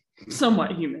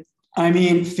 Somewhat humid. I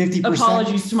mean, 50%.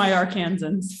 Apologies to my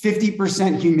Arkansans.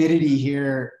 50% humidity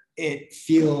here. It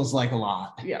feels like a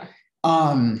lot. Yeah.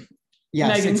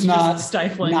 Yes, Megan's it's not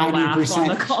stifling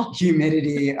 90%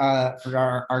 humidity for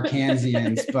our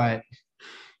Arkansans, but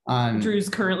Drew's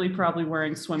currently probably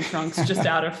wearing swim trunks just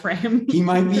out of frame. He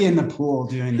might be in the pool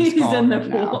doing this. He's in the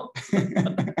pool.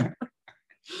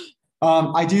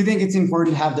 I do think it's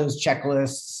important to have those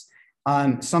checklists.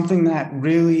 Something that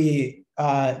really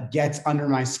gets under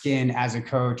my skin as a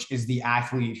coach is the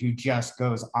athlete who just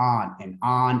goes on and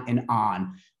on and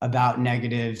on about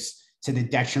negatives to the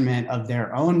detriment of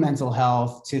their own mental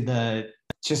health, to the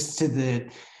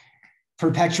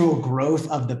perpetual growth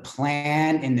of the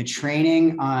plan and the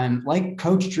training. Like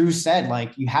Coach Drew said,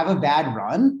 like, you have a bad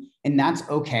run and that's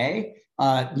okay.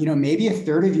 Maybe a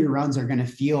third of your runs are going to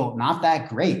feel not that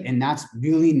great, and that's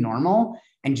really normal.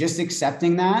 And just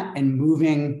accepting that and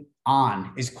moving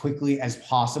on as quickly as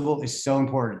possible is so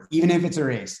important. Even if it's a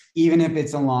race, even if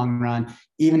it's a long run,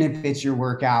 even if it's your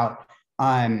workout.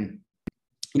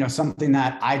 Something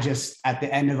that I just, at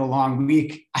the end of a long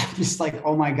week, I'm just like,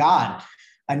 oh my God,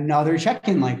 another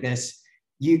check-in like this.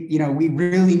 We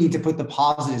really need to put the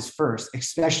positives first,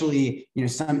 especially,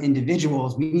 some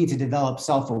individuals. We need to develop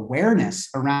self-awareness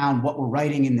around what we're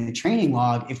writing in the training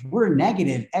log. If we're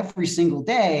negative every single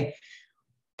day,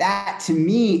 that to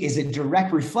me is a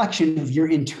direct reflection of your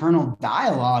internal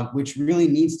dialogue, which really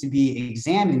needs to be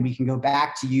examined. We can go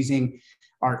back to using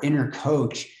our inner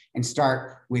coach and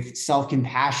start with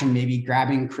self-compassion, maybe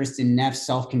grabbing Kristin Neff's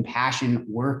self-compassion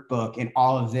workbook and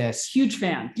all of this. Huge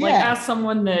fan. Yeah. Like, as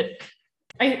someone that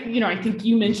I think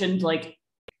you mentioned, like,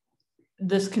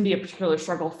 this can be a particular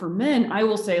struggle for men. I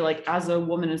will say, like, as a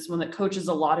woman and someone that coaches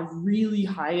a lot of really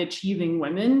high achieving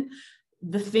women,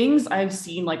 the things I've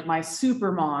seen, like my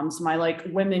super moms, my like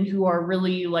women who are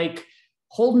really like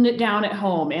holding it down at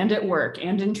home and at work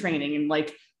and in training, and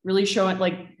like really showing,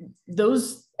 like,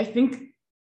 those, I think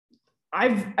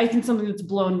something that's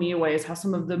blown me away is how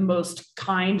some of the most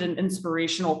kind and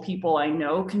inspirational people I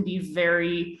know can be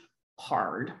very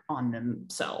hard on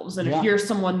themselves. And if you're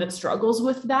someone that struggles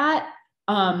with that,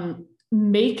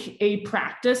 make a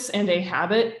practice and a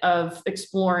habit of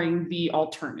exploring the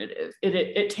alternative.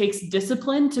 It takes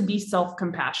discipline to be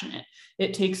self-compassionate.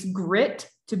 It takes grit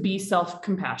to be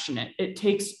self-compassionate. It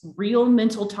takes real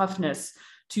mental toughness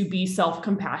to be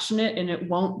self-compassionate, and it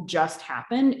won't just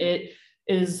happen. It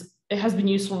has been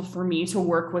useful for me to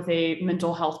work with a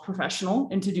mental health professional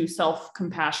and to do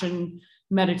self-compassion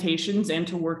meditations and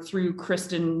to work through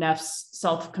Kristin Neff's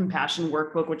self-compassion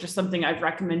workbook, which is something I've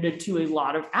recommended to a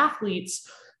lot of athletes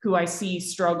who I see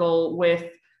struggle with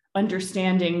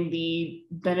understanding the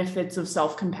benefits of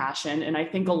self-compassion. And I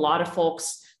think a lot of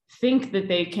folks think that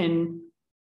they can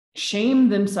shame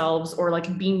themselves or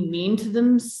like being mean to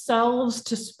themselves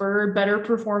to spur better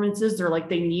performances, or like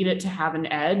they need it to have an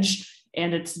edge,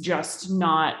 and it's just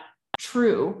not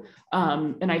true.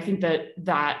 And I think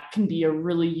that can be a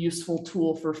really useful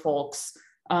tool for folks.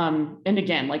 And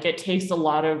again, like, it takes a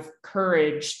lot of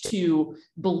courage to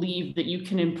believe that you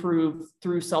can improve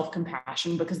through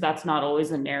self-compassion, because that's not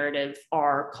always a narrative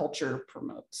our culture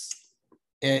promotes.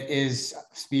 It is,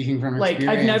 speaking from experience.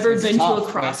 Like, I've never been to a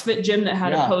CrossFit gym that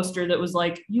had a poster that was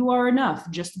like, "You are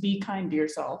enough, just be kind to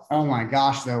yourself." Oh my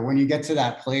gosh, though, when you get to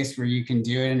that place where you can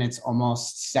do it and it's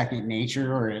almost second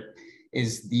nature, or it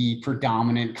is the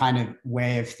predominant kind of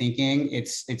way of thinking,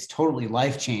 it's totally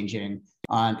life-changing,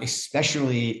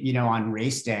 especially, on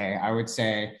race day. I would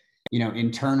say,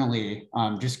 internally,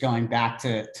 just going back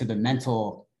to the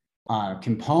mental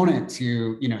component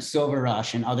to, Silver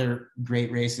Rush and other great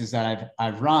races that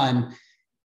I've run,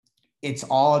 it's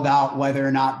all about whether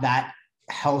or not that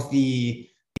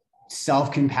healthy,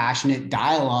 self-compassionate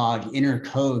dialogue, inner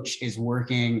coach is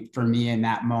working for me in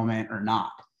that moment or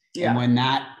not. Yeah. And when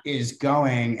that is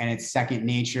going and it's second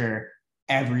nature,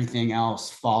 everything else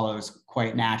follows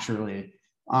quite naturally.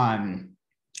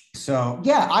 So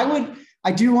yeah,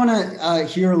 I do want to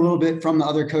hear a little bit from the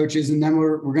other coaches, and then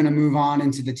we're going to move on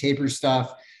into the taper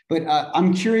stuff. But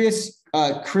I'm curious,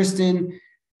 Kristin,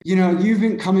 you've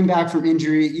been coming back from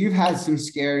injury. You've had some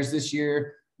scares this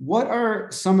year. What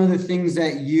are some of the things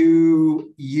that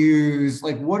you use?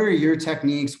 Like, what are your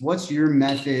techniques? What's your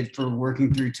method for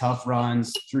working through tough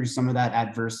runs, through some of that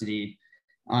adversity,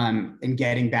 and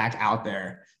getting back out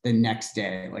there the next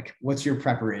day? Like, what's your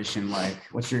preparation like?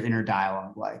 What's your inner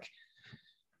dialogue like?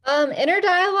 Inner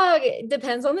dialogue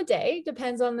depends on the day,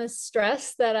 depends on the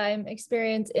stress that I'm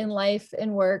experiencing in life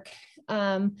and work.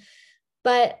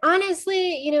 But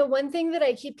honestly, one thing that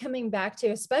I keep coming back to,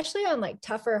 especially on like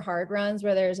tougher hard runs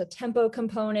where there's a tempo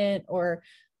component, or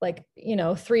like,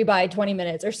 3 by 20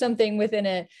 minutes or something within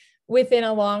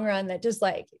a long run that just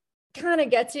like kind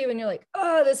of gets you and you're like,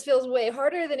 oh, this feels way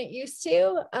harder than it used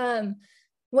to.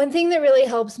 One thing that really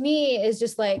helps me is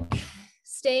just like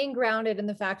staying grounded in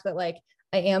the fact that like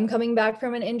I am coming back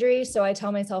from an injury. So I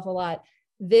tell myself a lot,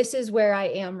 this is where I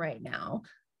am right now,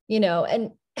 and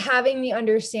having the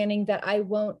understanding that I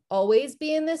won't always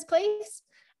be in this place,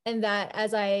 and that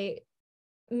as I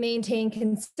maintain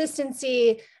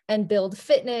consistency and build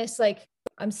fitness. Like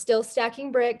I'm still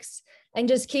stacking bricks and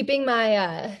just keeping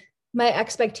my my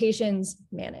expectations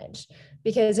managed.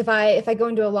 Because if I go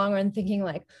into a long run thinking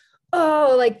like,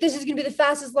 oh, like this is going to be the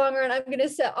fastest long run, I'm going to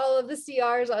set all of the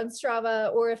CRs on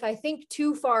Strava. Or if I think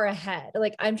too far ahead,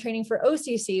 like I'm training for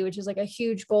OCC, which is like a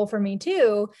huge goal for me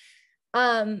too.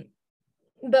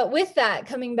 But with that,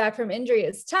 coming back from injury,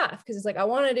 it's tough because it's like, I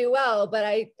want to do well, but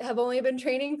I have only been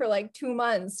training for like 2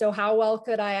 months. So how well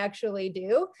could I actually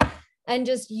do? And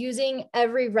just using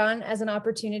every run as an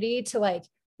opportunity to like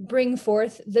bring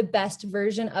forth the best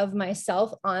version of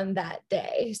myself on that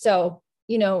day. So,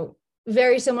 you know,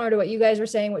 very similar to what you guys were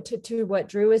saying, to what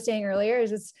Drew was saying earlier,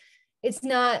 is it's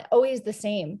not always the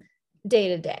same day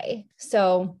to day.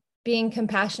 So being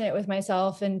compassionate with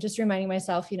myself and just reminding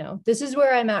myself, you know, this is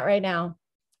where I'm at right now.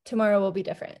 Tomorrow will be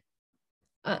different,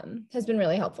 has been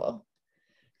really helpful.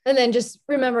 And then just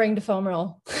remembering to foam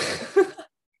roll.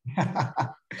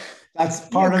 That's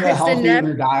part of the healthy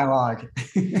inner dialogue.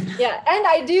 Yeah. And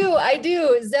I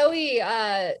do. Zoe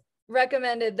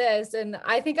recommended this. And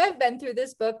I think I've been through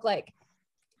this book like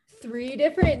 3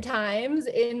 different times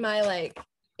in my like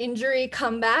injury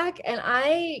comeback. And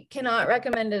I cannot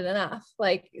recommend it enough.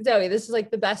 Like, Zoe, this is like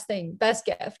the best thing, best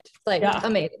gift. Like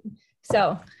amazing.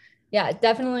 So yeah,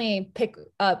 definitely pick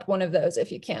up one of those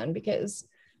if you can, because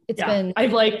it's been,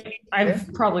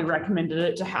 I've probably recommended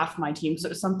it to half my team. So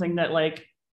it was something that like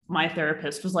my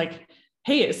therapist was like,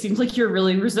 hey, it seems like you're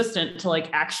really resistant to like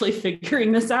actually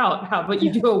figuring this out. How about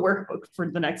you do a workbook for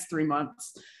the next 3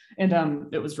 months? And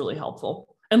it was really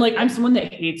helpful. And like, I'm someone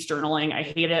that hates journaling. I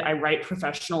hate it. I write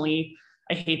professionally.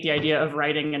 I hate the idea of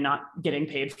writing and not getting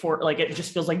paid for it. Like, it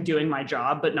just feels like doing my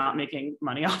job, but not making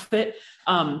money off it.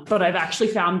 But I've actually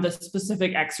found the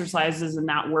specific exercises in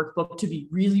that workbook to be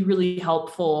really, really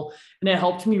helpful. And it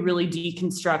helped me really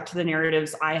deconstruct the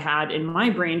narratives I had in my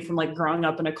brain from like growing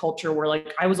up in a culture where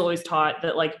like I was always taught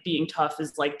that like being tough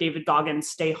is like David Goggins,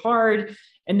 stay hard.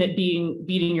 And that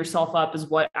beating yourself up is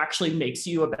what actually makes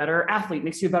you a better athlete,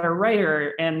 makes you a better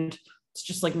writer. And it's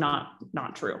just like not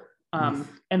true.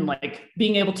 And like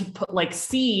being able to put like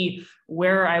see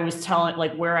where I was telling,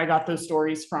 like where I got those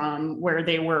stories from, where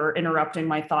they were interrupting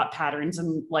my thought patterns,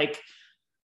 and like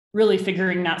really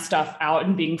figuring that stuff out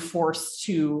and being forced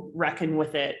to reckon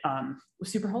with it was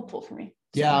super helpful for me.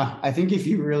 Yeah, I think if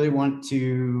you really want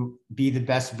to be the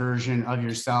best version of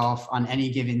yourself on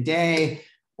any given day,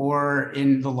 or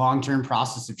in the long-term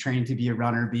process of training to be a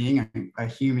runner, being a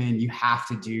human, you have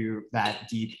to do that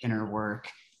deep inner work.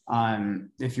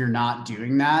 If you're not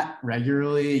doing that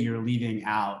regularly, you're leaving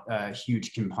out a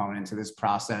huge component to this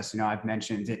process. You know, I've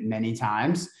mentioned it many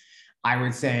times. I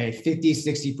would say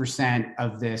 50-60%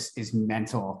 of this is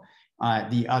mental.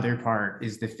 The other part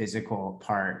is the physical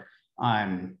part.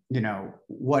 You know,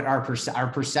 what our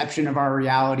perception of our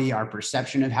reality, our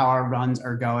perception of how our runs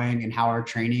are going and how our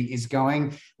training is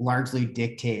going largely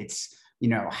dictates, you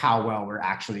know, how well we're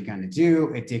actually going to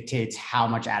do. It dictates how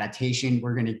much adaptation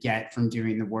we're going to get from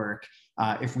doing the work.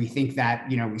 If we think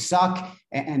that, you know, we suck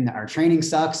and our training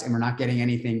sucks and we're not getting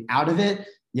anything out of it,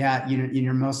 yeah,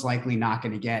 you're most likely not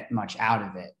going to get much out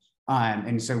of it.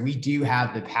 And so we do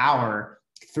have the power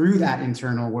through that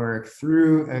internal work,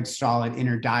 through a solid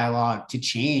inner dialogue, to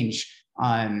change,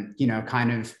 you know,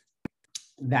 kind of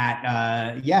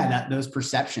that, those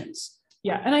perceptions.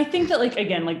 Yeah. And I think that like,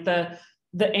 again, like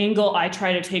the angle I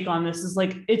try to take on this is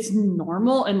like, it's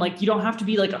normal. And like, you don't have to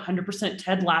be like 100%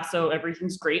 Ted Lasso,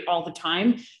 everything's great all the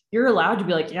time. You're allowed to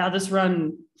be like, yeah, this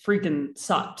run freaking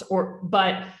sucked.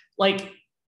 But like,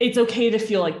 it's okay to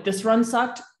feel like this run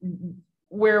sucked.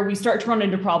 Where we start to run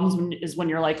into problems is when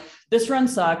you're like, this run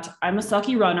sucked. I'm a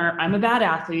sucky runner. I'm a bad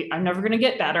athlete. I'm never going to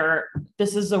get better.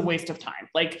 This is a waste of time.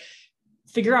 Like,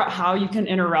 figure out how you can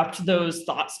interrupt those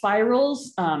thought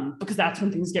spirals, because that's when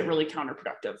things get really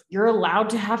counterproductive. You're allowed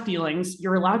to have feelings.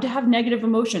 You're allowed to have negative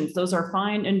emotions. Those are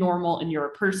fine and normal, and you're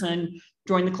a person.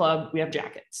 Join the club. We have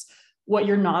jackets. What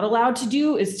you're not allowed to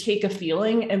do is take a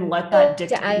feeling and let that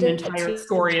dictate an entire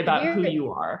story about who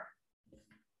you are.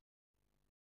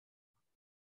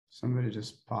 Somebody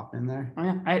just pop in there. Oh,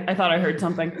 yeah, I thought I heard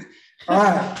something. All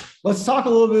right, let's talk a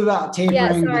little bit about tapering.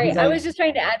 Yeah, sorry, I was just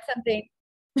trying to add something.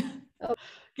 Oh.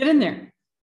 Get in there.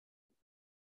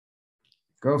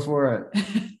 Go for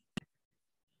it.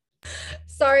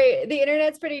 Sorry, the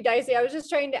internet's pretty dicey. I was just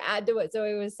trying to add to what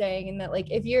Zoe was saying, and that like,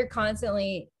 if you're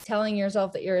constantly telling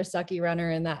yourself that you're a sucky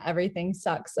runner and that everything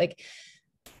sucks, like,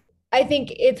 I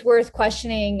think it's worth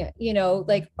questioning, you know,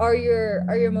 like, are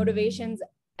your motivations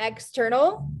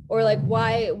external, or like,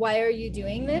 why are you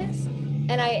doing this?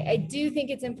 And I do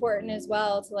think it's important as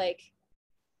well to like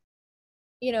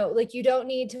you know, like you don't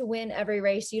need to win every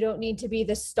race. You don't need to be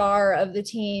the star of the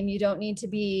team. You don't need to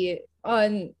be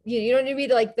on, you don't need to be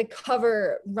like the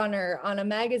cover runner on a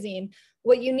magazine.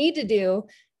 What you need to do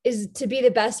is to be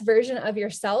the best version of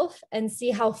yourself and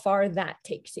see how far that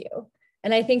takes you.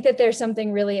 And I think that there's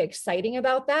something really exciting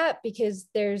about that, because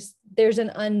there's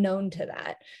an unknown to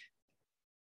that.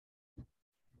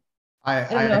 I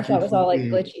don't know if that was all like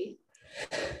glitchy.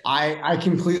 I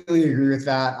completely agree with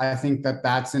that. I think that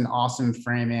that's an awesome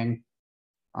framing.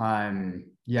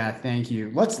 Yeah, thank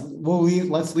you. Let's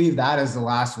leave that as the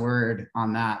last word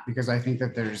on that, because I think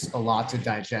that there's a lot to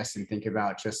digest and think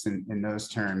about just in those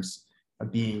terms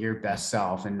of being your best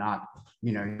self, and not,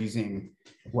 you know, using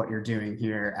what you're doing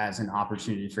here as an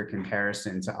opportunity for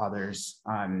comparison to others.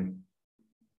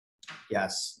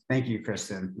 Yes, thank you,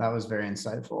 Kristen. That was very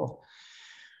insightful.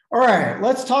 All right,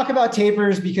 let's talk about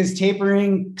tapers, because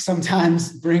tapering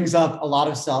sometimes brings up a lot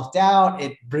of self-doubt.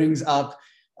 It brings up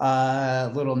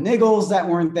little niggles that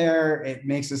weren't there. It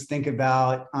makes us think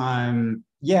about,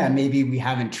 yeah, maybe we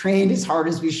haven't trained as hard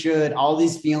as we should. All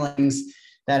these feelings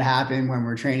that happen when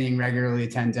we're training regularly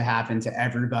tend to happen to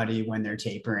everybody when they're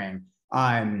tapering.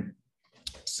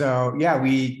 So yeah,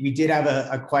 we did have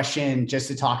a question just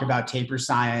to talk about taper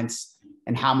science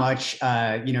and how much,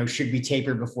 you know, should we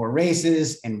taper before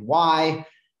races and why.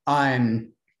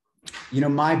 You know,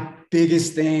 my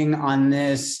biggest thing on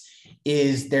this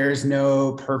is there's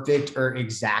no perfect or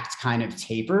exact kind of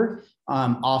taper.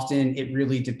 Often it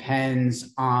really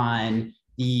depends on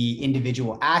the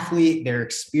individual athlete, their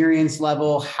experience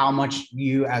level, how much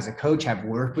you as a coach have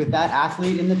worked with that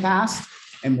athlete in the past,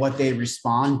 and what they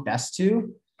respond best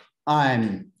to.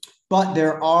 But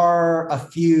there are a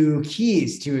few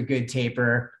keys to a good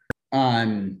taper.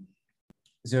 Zuri,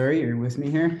 you're with me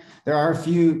here? There are a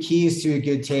few keys to a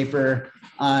good taper,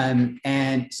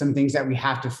 and some things that we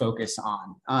have to focus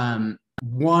on.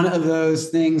 One of those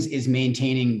things is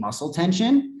maintaining muscle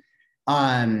tension.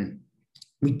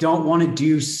 We don't want to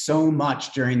do so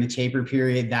much during the taper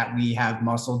period that we have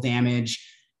muscle damage,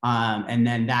 and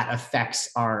then that affects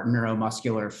our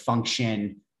neuromuscular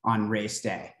function on race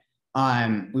day.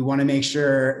 We want to make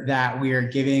sure that we are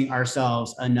giving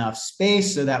ourselves enough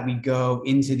space so that we go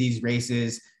into these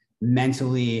races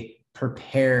mentally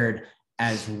prepared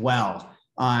as well.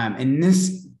 And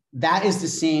that is the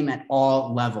same at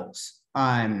all levels.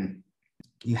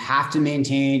 You have to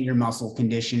maintain your muscle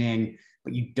conditioning,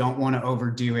 but you don't want to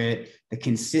overdo it. The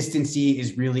consistency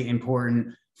is really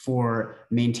important for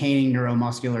maintaining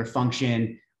neuromuscular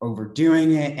function.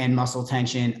 Overdoing it and muscle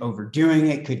tension, overdoing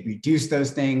it could reduce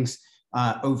those things.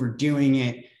 Overdoing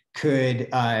it could,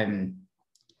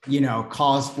 you know,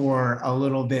 cause for a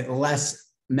little bit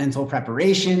less mental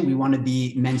preparation. We want to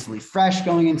be mentally fresh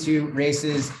going into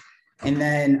races. And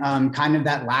then kind of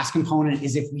that last component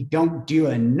is if we don't do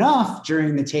enough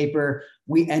during the taper,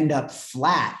 we end up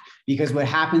flat, because what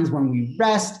happens when we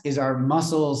rest is our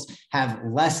muscles have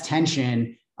less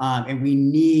tension. And we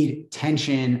need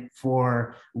tension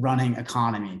for running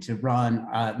economy, to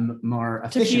run more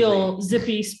efficiently. To feel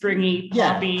zippy, springy,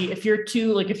 poppy. Yeah. If you're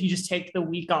too, like if you just take the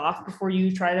week off before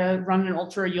you try to run an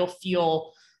ultra, you'll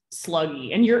feel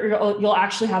sluggy, and you'll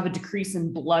actually have a decrease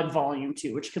in blood volume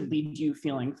too, which could lead you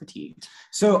feeling fatigued.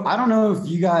 So I don't know if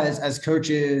you guys as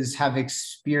coaches have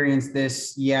experienced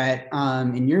this yet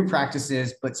in your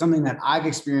practices, but something that I've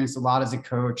experienced a lot as a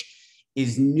coach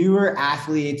is newer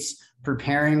athletes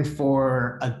preparing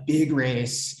for a big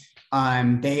race.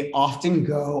 They often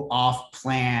go off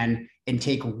plan and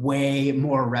take way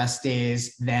more rest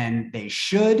days than they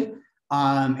should.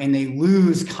 And they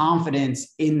lose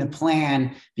confidence in the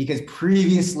plan, because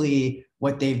previously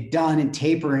what they've done in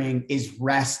tapering is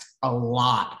rest a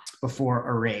lot before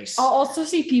a race. I'll also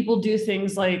see people do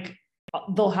things like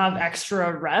they'll have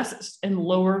extra rest and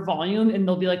lower volume, and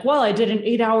they'll be like, well, I did an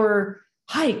 8-hour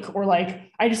hike, or like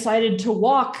I decided to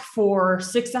walk for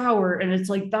 6 hours. And it's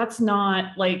like, that's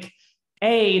not like,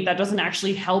 that doesn't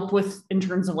actually help with in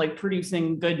terms of like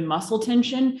producing good muscle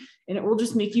tension. And it will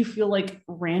just make you feel like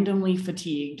randomly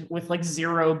fatigued with like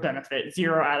zero benefit,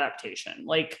 zero adaptation.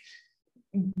 Like,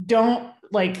 don't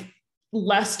like,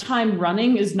 less time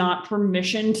running is not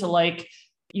permission to like,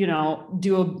 you know,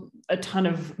 do a ton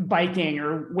of biking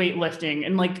or weightlifting.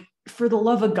 And like, for the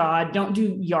love of God, don't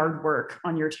do yard work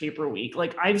on your taper week.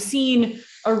 Like, I've seen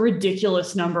a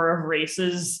ridiculous number of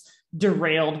races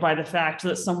derailed by the fact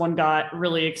that someone got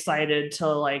really excited to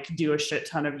like do a shit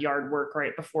ton of yard work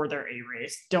right before their A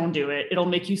race. Don't do it. It'll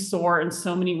make you sore in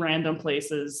so many random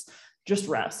places. Just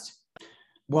rest.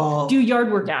 Well, do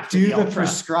yard work after the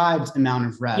prescribed amount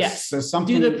of rest. Yes. So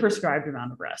do the prescribed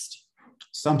amount of rest.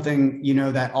 something,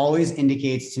 that always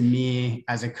indicates to me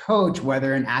as a coach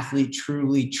whether an athlete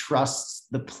truly trusts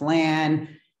the plan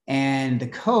and the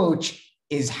coach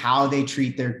is how they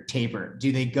treat their taper.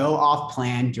 Do they go off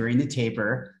plan during the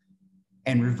taper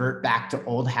and revert back to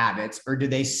old habits, or do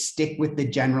they stick with the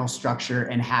general structure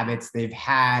and habits they've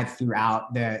had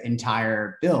throughout the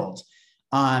entire build?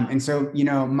 And so,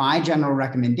 my general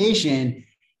recommendation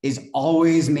is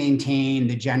always maintain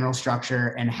the general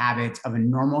structure and habits of a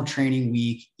normal training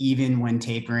week, even when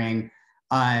tapering.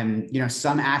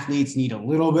 Some athletes need a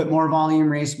little bit more volume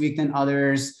race week than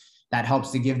others. That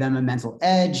helps to give them a mental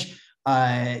edge,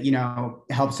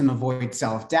 helps them avoid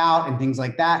self-doubt and things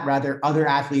like that. Rather, other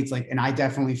athletes and I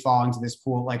definitely fall into this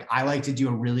pool. I like to do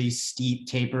a really steep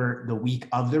taper the week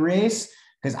of the race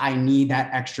because I need that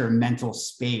extra mental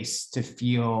space to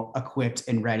feel equipped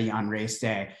and ready on race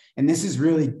day. And this is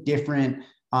really different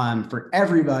for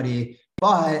everybody,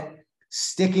 but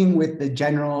sticking with the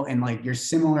general and your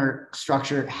similar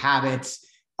structure habits,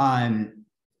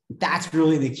 that's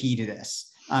really the key to this.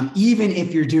 Even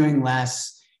if you're doing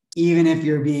less, even if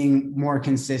you're being more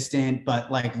consistent,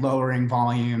 but lowering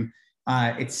volume,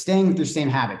 it's staying with your same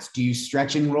habits. Do you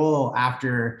stretch and roll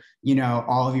after,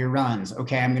 all of your runs?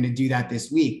 Okay, I'm going to do that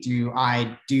this week. Do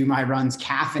I do my runs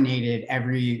caffeinated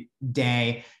every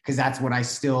day? Because that's what I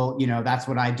still, that's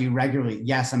what I do regularly.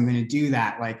 Yes, I'm going to do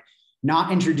that.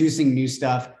 Not introducing new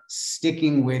stuff,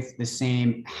 sticking with the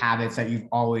same habits that you've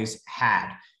always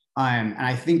had. And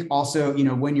I think also,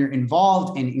 when you're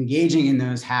involved and engaging in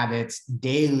those habits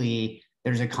daily,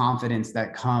 there's a confidence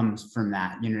that comes from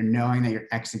that, knowing that you're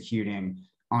executing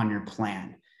on your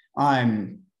plan.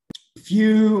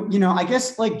 Few, I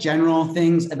guess general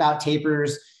things about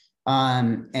tapers,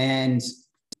 and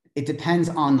it depends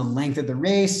on the length of the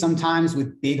race. Sometimes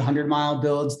with big 100-mile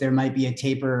builds, there might be a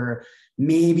taper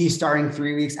maybe starting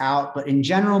 3 weeks out, but in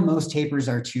general, most tapers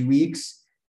are 2 weeks.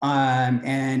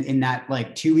 And in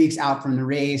that 2 weeks out from the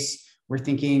race, we're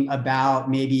thinking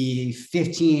about maybe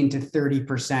 15 to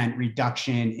 30%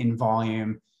 reduction in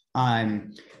volume.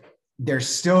 There's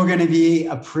still going to be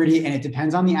and it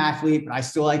depends on the athlete, but I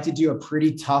still like to do a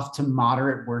pretty tough to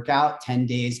moderate workout 10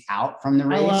 days out from the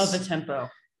race. I love the tempo.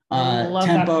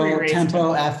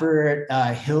 Tempo effort,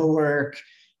 hill work,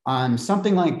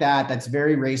 something like that. That's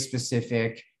very race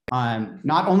specific.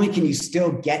 Not only can you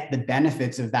still get the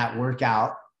benefits of that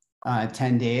workout,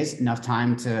 10 days, enough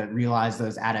time to realize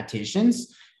those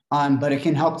adaptations. But it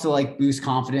can help to boost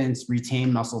confidence,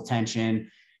 retain muscle tension,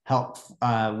 help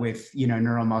with,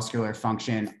 neuromuscular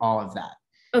function, all of that.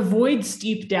 Avoid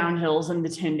steep downhills in the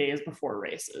 10 days before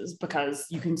races because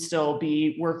you can still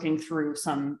be working through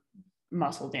some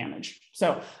muscle damage.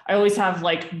 So I always have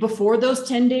before those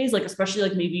 10 days, especially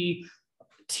maybe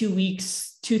 2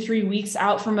 weeks, 2-3 weeks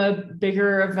out from a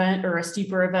bigger event or a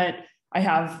steeper event, I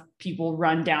have people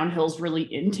run downhills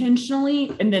really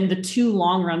intentionally. And then the 2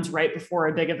 long runs right before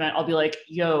a big event, I'll be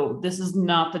yo, this is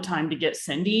not the time to get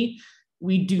Cindy.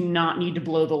 We do not need to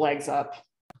blow the legs up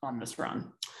on this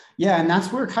run. Yeah. And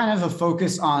that's where kind of a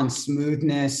focus on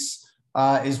smoothness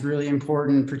is really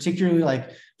important, particularly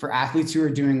for athletes who are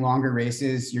doing longer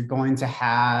races. You're going to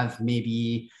have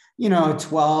maybe,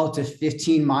 12 to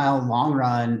 15 mile long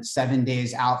run 7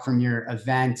 days out from your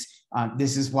event.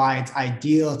 This is why it's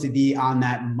ideal to be on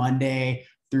that Monday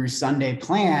through Sunday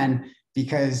plan,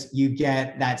 because you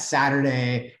get that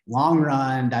Saturday long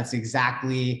run. That's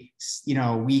exactly,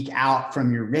 a week out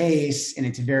from your race. And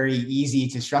it's very easy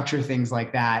to structure things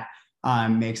like that.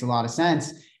 Makes a lot of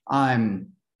sense.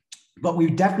 But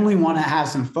we definitely want to have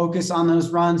some focus on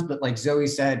those runs. But like Zoe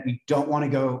said, we don't want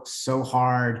to go so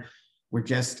hard. We're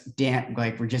just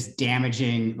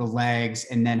damaging the legs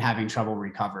and then having trouble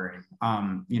recovering.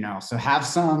 So have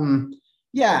some,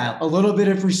 a little bit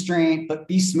of restraint, but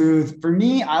be smooth. For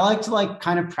me, I like to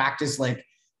kind of practice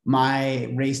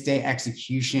my race day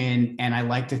execution. And I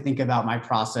like to think about my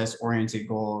process oriented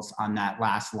goals on that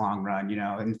last long run,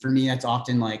 and for me, that's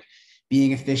often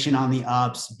being efficient on the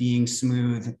ups, being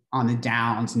smooth on the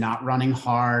downs, not running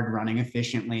hard, running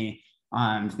efficiently,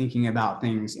 thinking about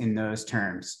things in those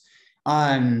terms.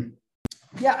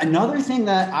 Another thing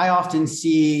that I often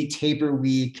see taper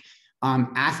week,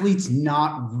 athletes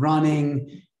not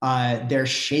running their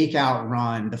shakeout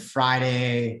run the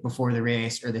Friday before the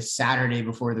race or the Saturday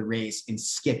before the race and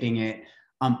skipping it,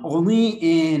 only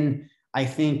in, I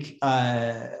think,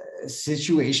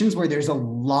 situations where there's a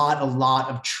lot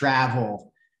of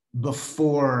travel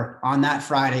before on that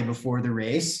Friday before the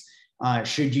race,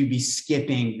 should you be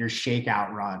skipping your shakeout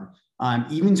run.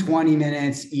 Even 20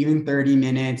 minutes, even 30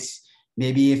 minutes,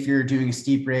 Maybe if you're doing a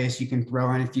steep race, you can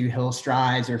throw in a few hill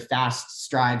strides or fast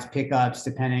strides pickups,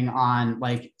 depending on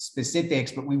like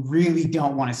specifics, but we really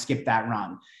don't want to skip that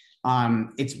run.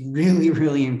 It's really,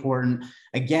 really important.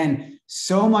 Again,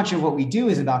 so much of what we do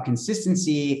is about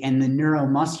consistency and the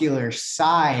neuromuscular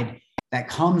side that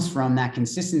comes from that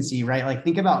consistency, right? Like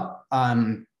think about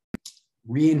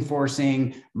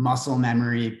reinforcing muscle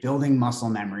memory, building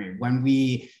muscle memory. When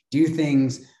we do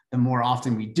things, the more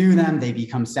often we do them, they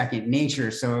become second nature.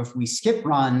 So if we skip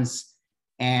runs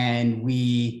and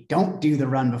we don't do the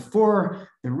run before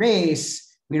the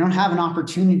race, we don't have an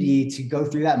opportunity to go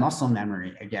through that muscle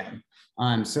memory again.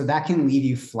 So that can leave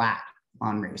you flat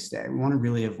on race day. We want to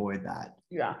really avoid that.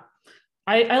 Yeah.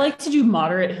 I like to do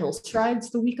moderate hill strides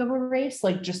the week of a race,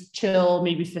 like just chill,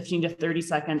 maybe 15 to 30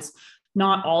 seconds,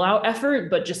 not all out effort,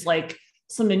 but just like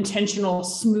some intentional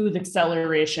smooth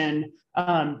acceleration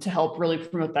to help really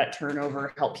promote that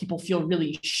turnover, help people feel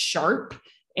really sharp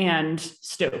and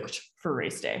stoked for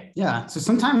race day. Yeah. So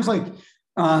sometimes like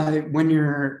when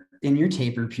you're in your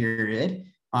taper period,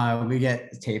 we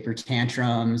get taper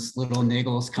tantrums, little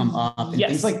niggles come up and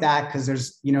things like that, because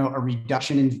there's, you know, a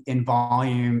reduction in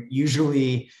volume.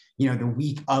 Usually, you know, the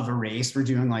week of a race, we're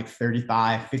doing like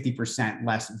 35, 50%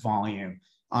 less volume.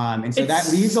 And so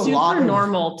that leaves a lot of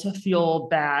normal to feel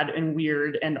bad and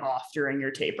weird and off during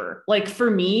your taper. Like for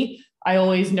me, I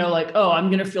always know like, oh, I'm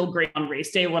going to feel great on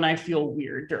race day when I feel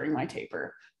weird during my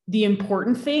taper. The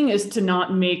important thing is to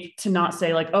not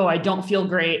say like, oh, I don't feel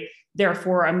great,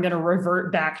 therefore I'm going to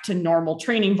revert back to normal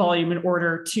training volume in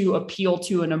order to appeal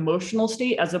to an emotional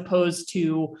state as opposed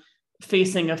to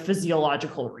facing a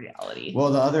physiological reality.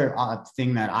 Well, the other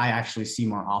thing that I actually see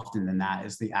more often than that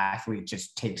is the athlete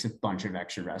just takes a bunch of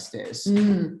extra rest days.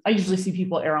 I usually see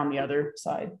people err on the other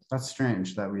side. That's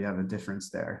strange that we have a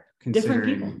difference there,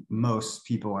 considering most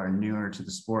people are newer to the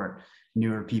sport.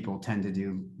 Newer people tend to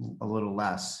do a little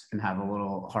less and have a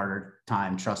little harder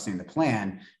time trusting the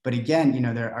plan. But again, you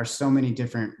know, there are so many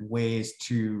different ways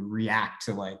to react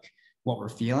to like what we're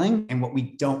feeling, and what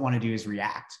we don't want to do is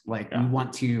react. Like we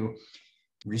want to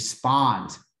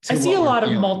respond. I see a lot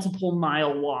of multiple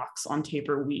mile walks on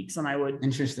taper weeks, and I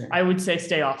would say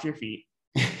stay off your feet.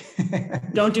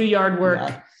 Don't do yard work.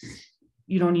 Yeah.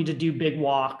 You don't need to do big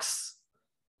walks.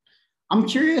 I'm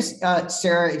curious,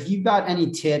 Sarah, if you've got any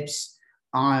tips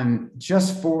on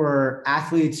just for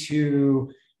athletes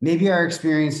who maybe are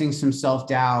experiencing some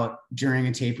self-doubt during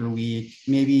a taper week,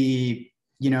 maybe,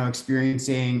 you know,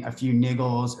 experiencing a few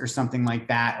niggles or something like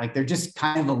that. Like they're just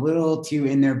kind of a little too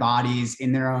in their bodies,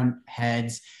 in their own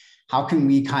heads. How can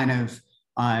we kind of,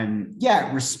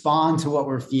 respond to what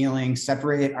we're feeling,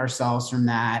 separate ourselves from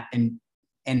that, and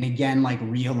again, like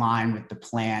realign with the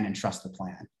plan and trust the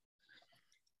plan?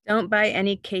 Don't buy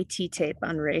any KT tape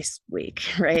on race week,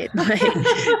 right? Like,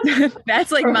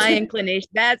 that's like my inclination.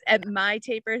 That's at my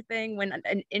taper thing. When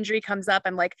an injury comes up,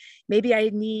 I'm like, maybe I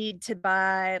need to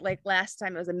buy, like last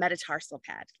time it was a metatarsal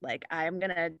pad. Like I'm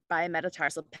going to buy a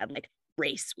metatarsal pad like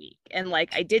race week. And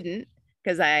like, I didn't,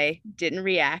 because I didn't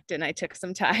react and I took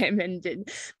some time and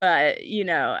didn't, but you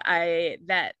know,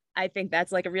 I think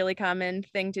that's like a really common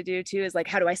thing to do too, is like,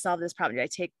 how do I solve this problem? Do I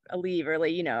take a leave, or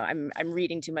like, you know, I'm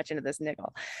reading too much into this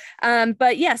niggle.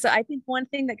 But yeah, so I think one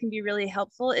thing that can be really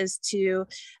helpful is to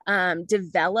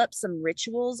develop some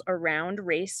rituals around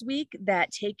race week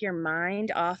that take your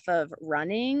mind off of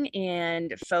running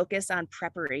and focus on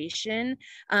preparation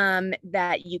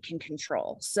that you can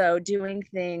control. So doing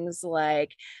things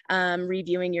like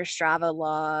reviewing your Strava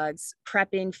logs,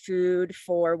 prepping food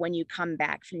for when you come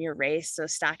back from your race. So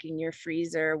stocking your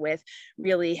freezer with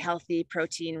really healthy,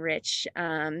 protein-rich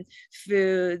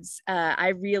foods. I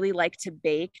really like to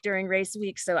bake during race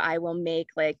week, so I will make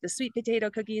like the sweet potato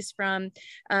cookies from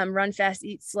Run Fast,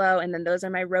 Eat Slow, and then those are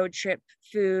my road trip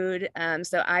food.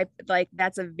 So I like,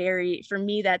 that's a very, for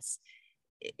me, that's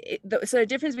so the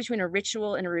difference between a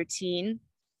ritual and a routine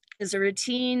is a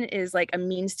routine is like a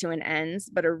means to an end,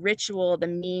 but a ritual, the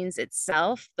means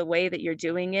itself, the way that you're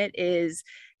doing it is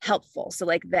helpful. So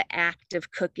like the act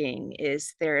of cooking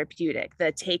is therapeutic,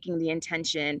 the taking the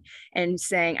intention and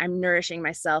saying, I'm nourishing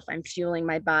myself, I'm fueling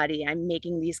my body, I'm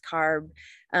making these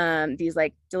these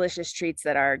like delicious treats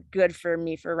that are good for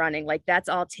me for running. Like that's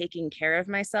all taking care of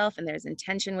myself, and there's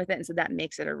intention with it. And so that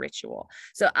makes it a ritual.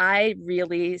 So I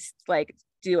really like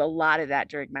do a lot of that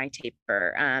during my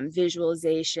taper.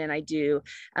 Visualization, I do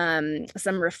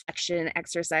some reflection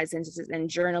exercises and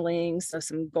journaling. So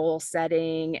some goal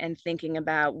setting and thinking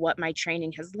about what my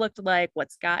training has looked like,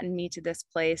 what's gotten me to this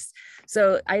place.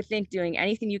 So I think doing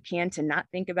anything you can to not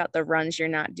think about the runs you're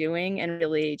not doing and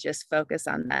really just focus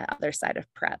on that other side of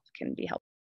prep can be helpful.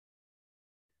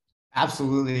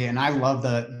 Absolutely. And I love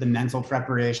the mental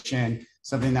preparation,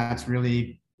 something that's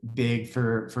really big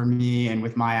for me and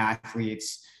with my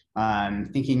athletes.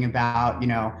 Thinking about,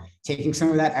 taking some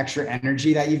of that extra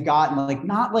energy that you've got and like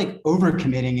not like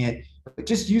overcommitting it, but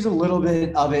just use a little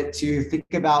bit of it to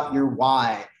think about your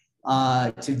why,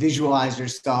 to visualize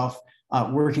yourself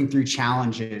working through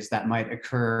challenges that might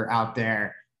occur out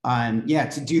there.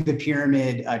 To do the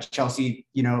pyramid, Chelsea,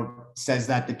 says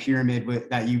that the pyramid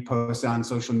that you posted on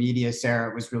social media,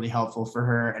 Sarah, was really helpful for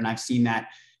her. And I've seen that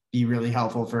be really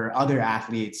helpful for other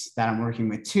athletes that I'm working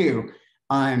with too.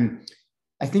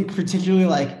 I think particularly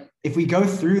like if we go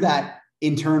through that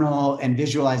internal and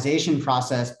visualization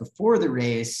process before the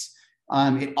race,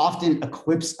 it often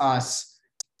equips us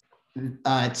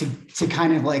to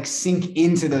kind of like sink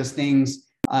into those things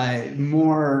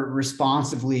more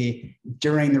responsively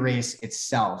during the race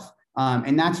itself.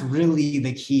 And that's really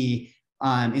the key,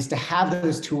 is to have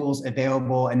those tools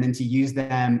available and then to use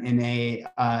them in a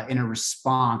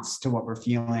response to what we're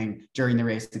feeling during the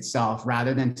race itself,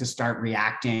 rather than to start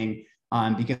reacting,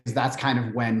 because that's kind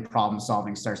of when problem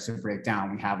solving starts to break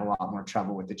down. We have a lot more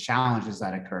trouble with the challenges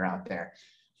that occur out there.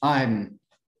 I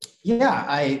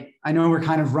know we're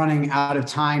kind of running out of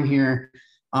time here.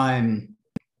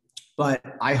 But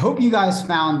I hope you guys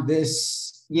found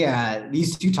these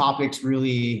two topics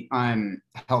really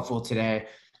helpful today.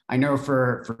 I know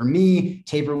for me,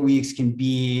 taper weeks can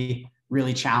be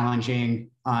really challenging.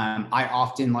 I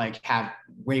often like have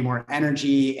way more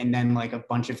energy and then like a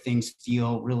bunch of things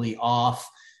feel really off.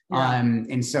 Yeah.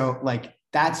 And so like,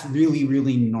 that's really,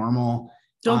 really normal.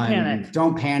 Don't panic.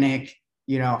 Don't panic.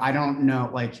 I don't know,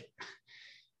 like,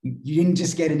 you didn't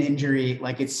just get an injury.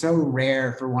 Like, it's so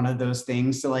rare for one of those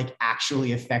things to like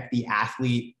actually affect the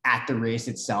athlete at the race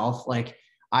itself. Like,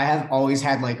 I have always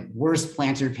had like worse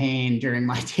plantar pain during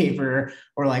my taper,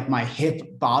 or like my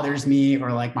hip bothers me,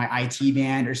 or like my IT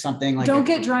band or something. Like, don't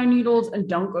get dry needles and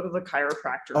don't go to the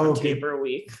chiropractor on taper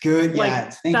week. Good.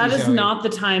 Like, yeah. That is not the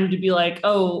time to be like,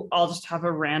 oh, I'll just have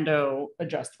a rando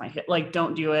adjust my hip. Like,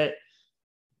 don't do it.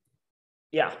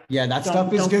 Yeah. That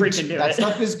stuff is good. That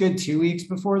stuff is good 2 weeks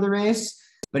before the race.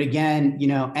 But again,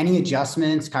 any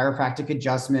adjustments, chiropractic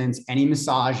adjustments, any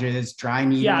massages, dry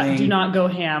needling. Yeah, do not go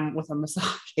ham with a massage.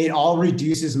 It all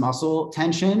reduces muscle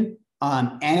tension,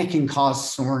 and it can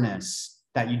cause soreness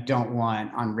that you don't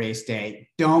want on race day.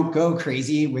 Don't go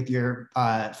crazy with your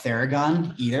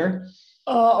Theragun either.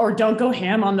 Or don't go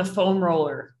ham on the foam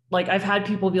roller. Like, I've had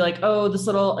people be like, oh, this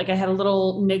little, like I had a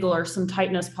little niggle or some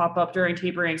tightness pop up during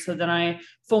tapering. So then I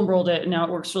foam rolled it and now it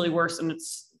works really worse and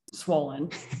it's swollen.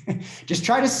 Just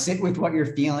try to sit with what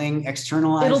you're feeling,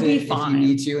 externalize It'll be it fine. If you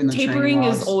need to. In the tapering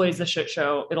is always a shit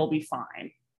show. It'll be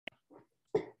fine.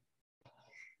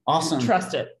 Awesome.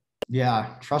 Trust it.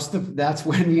 Yeah. That's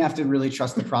when you have to really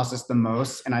trust the process the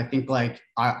most. And I think like,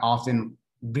 I often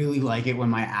really like it when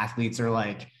my athletes are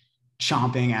like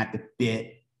chomping at the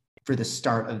bit for the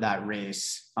start of that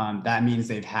race. That means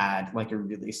they've had like a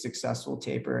really successful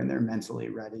taper and they're mentally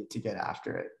ready to get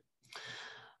after it.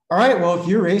 All right. Well, if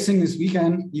you're racing this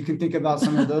weekend, you can think about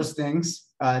some of those things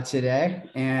today,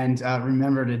 and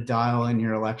remember to dial in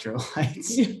your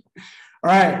electrolytes. All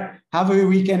right. Have a good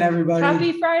weekend, everybody.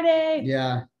 Happy Friday.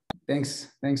 Yeah. Thanks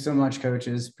so much,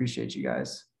 coaches. Appreciate you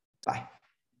guys. Bye.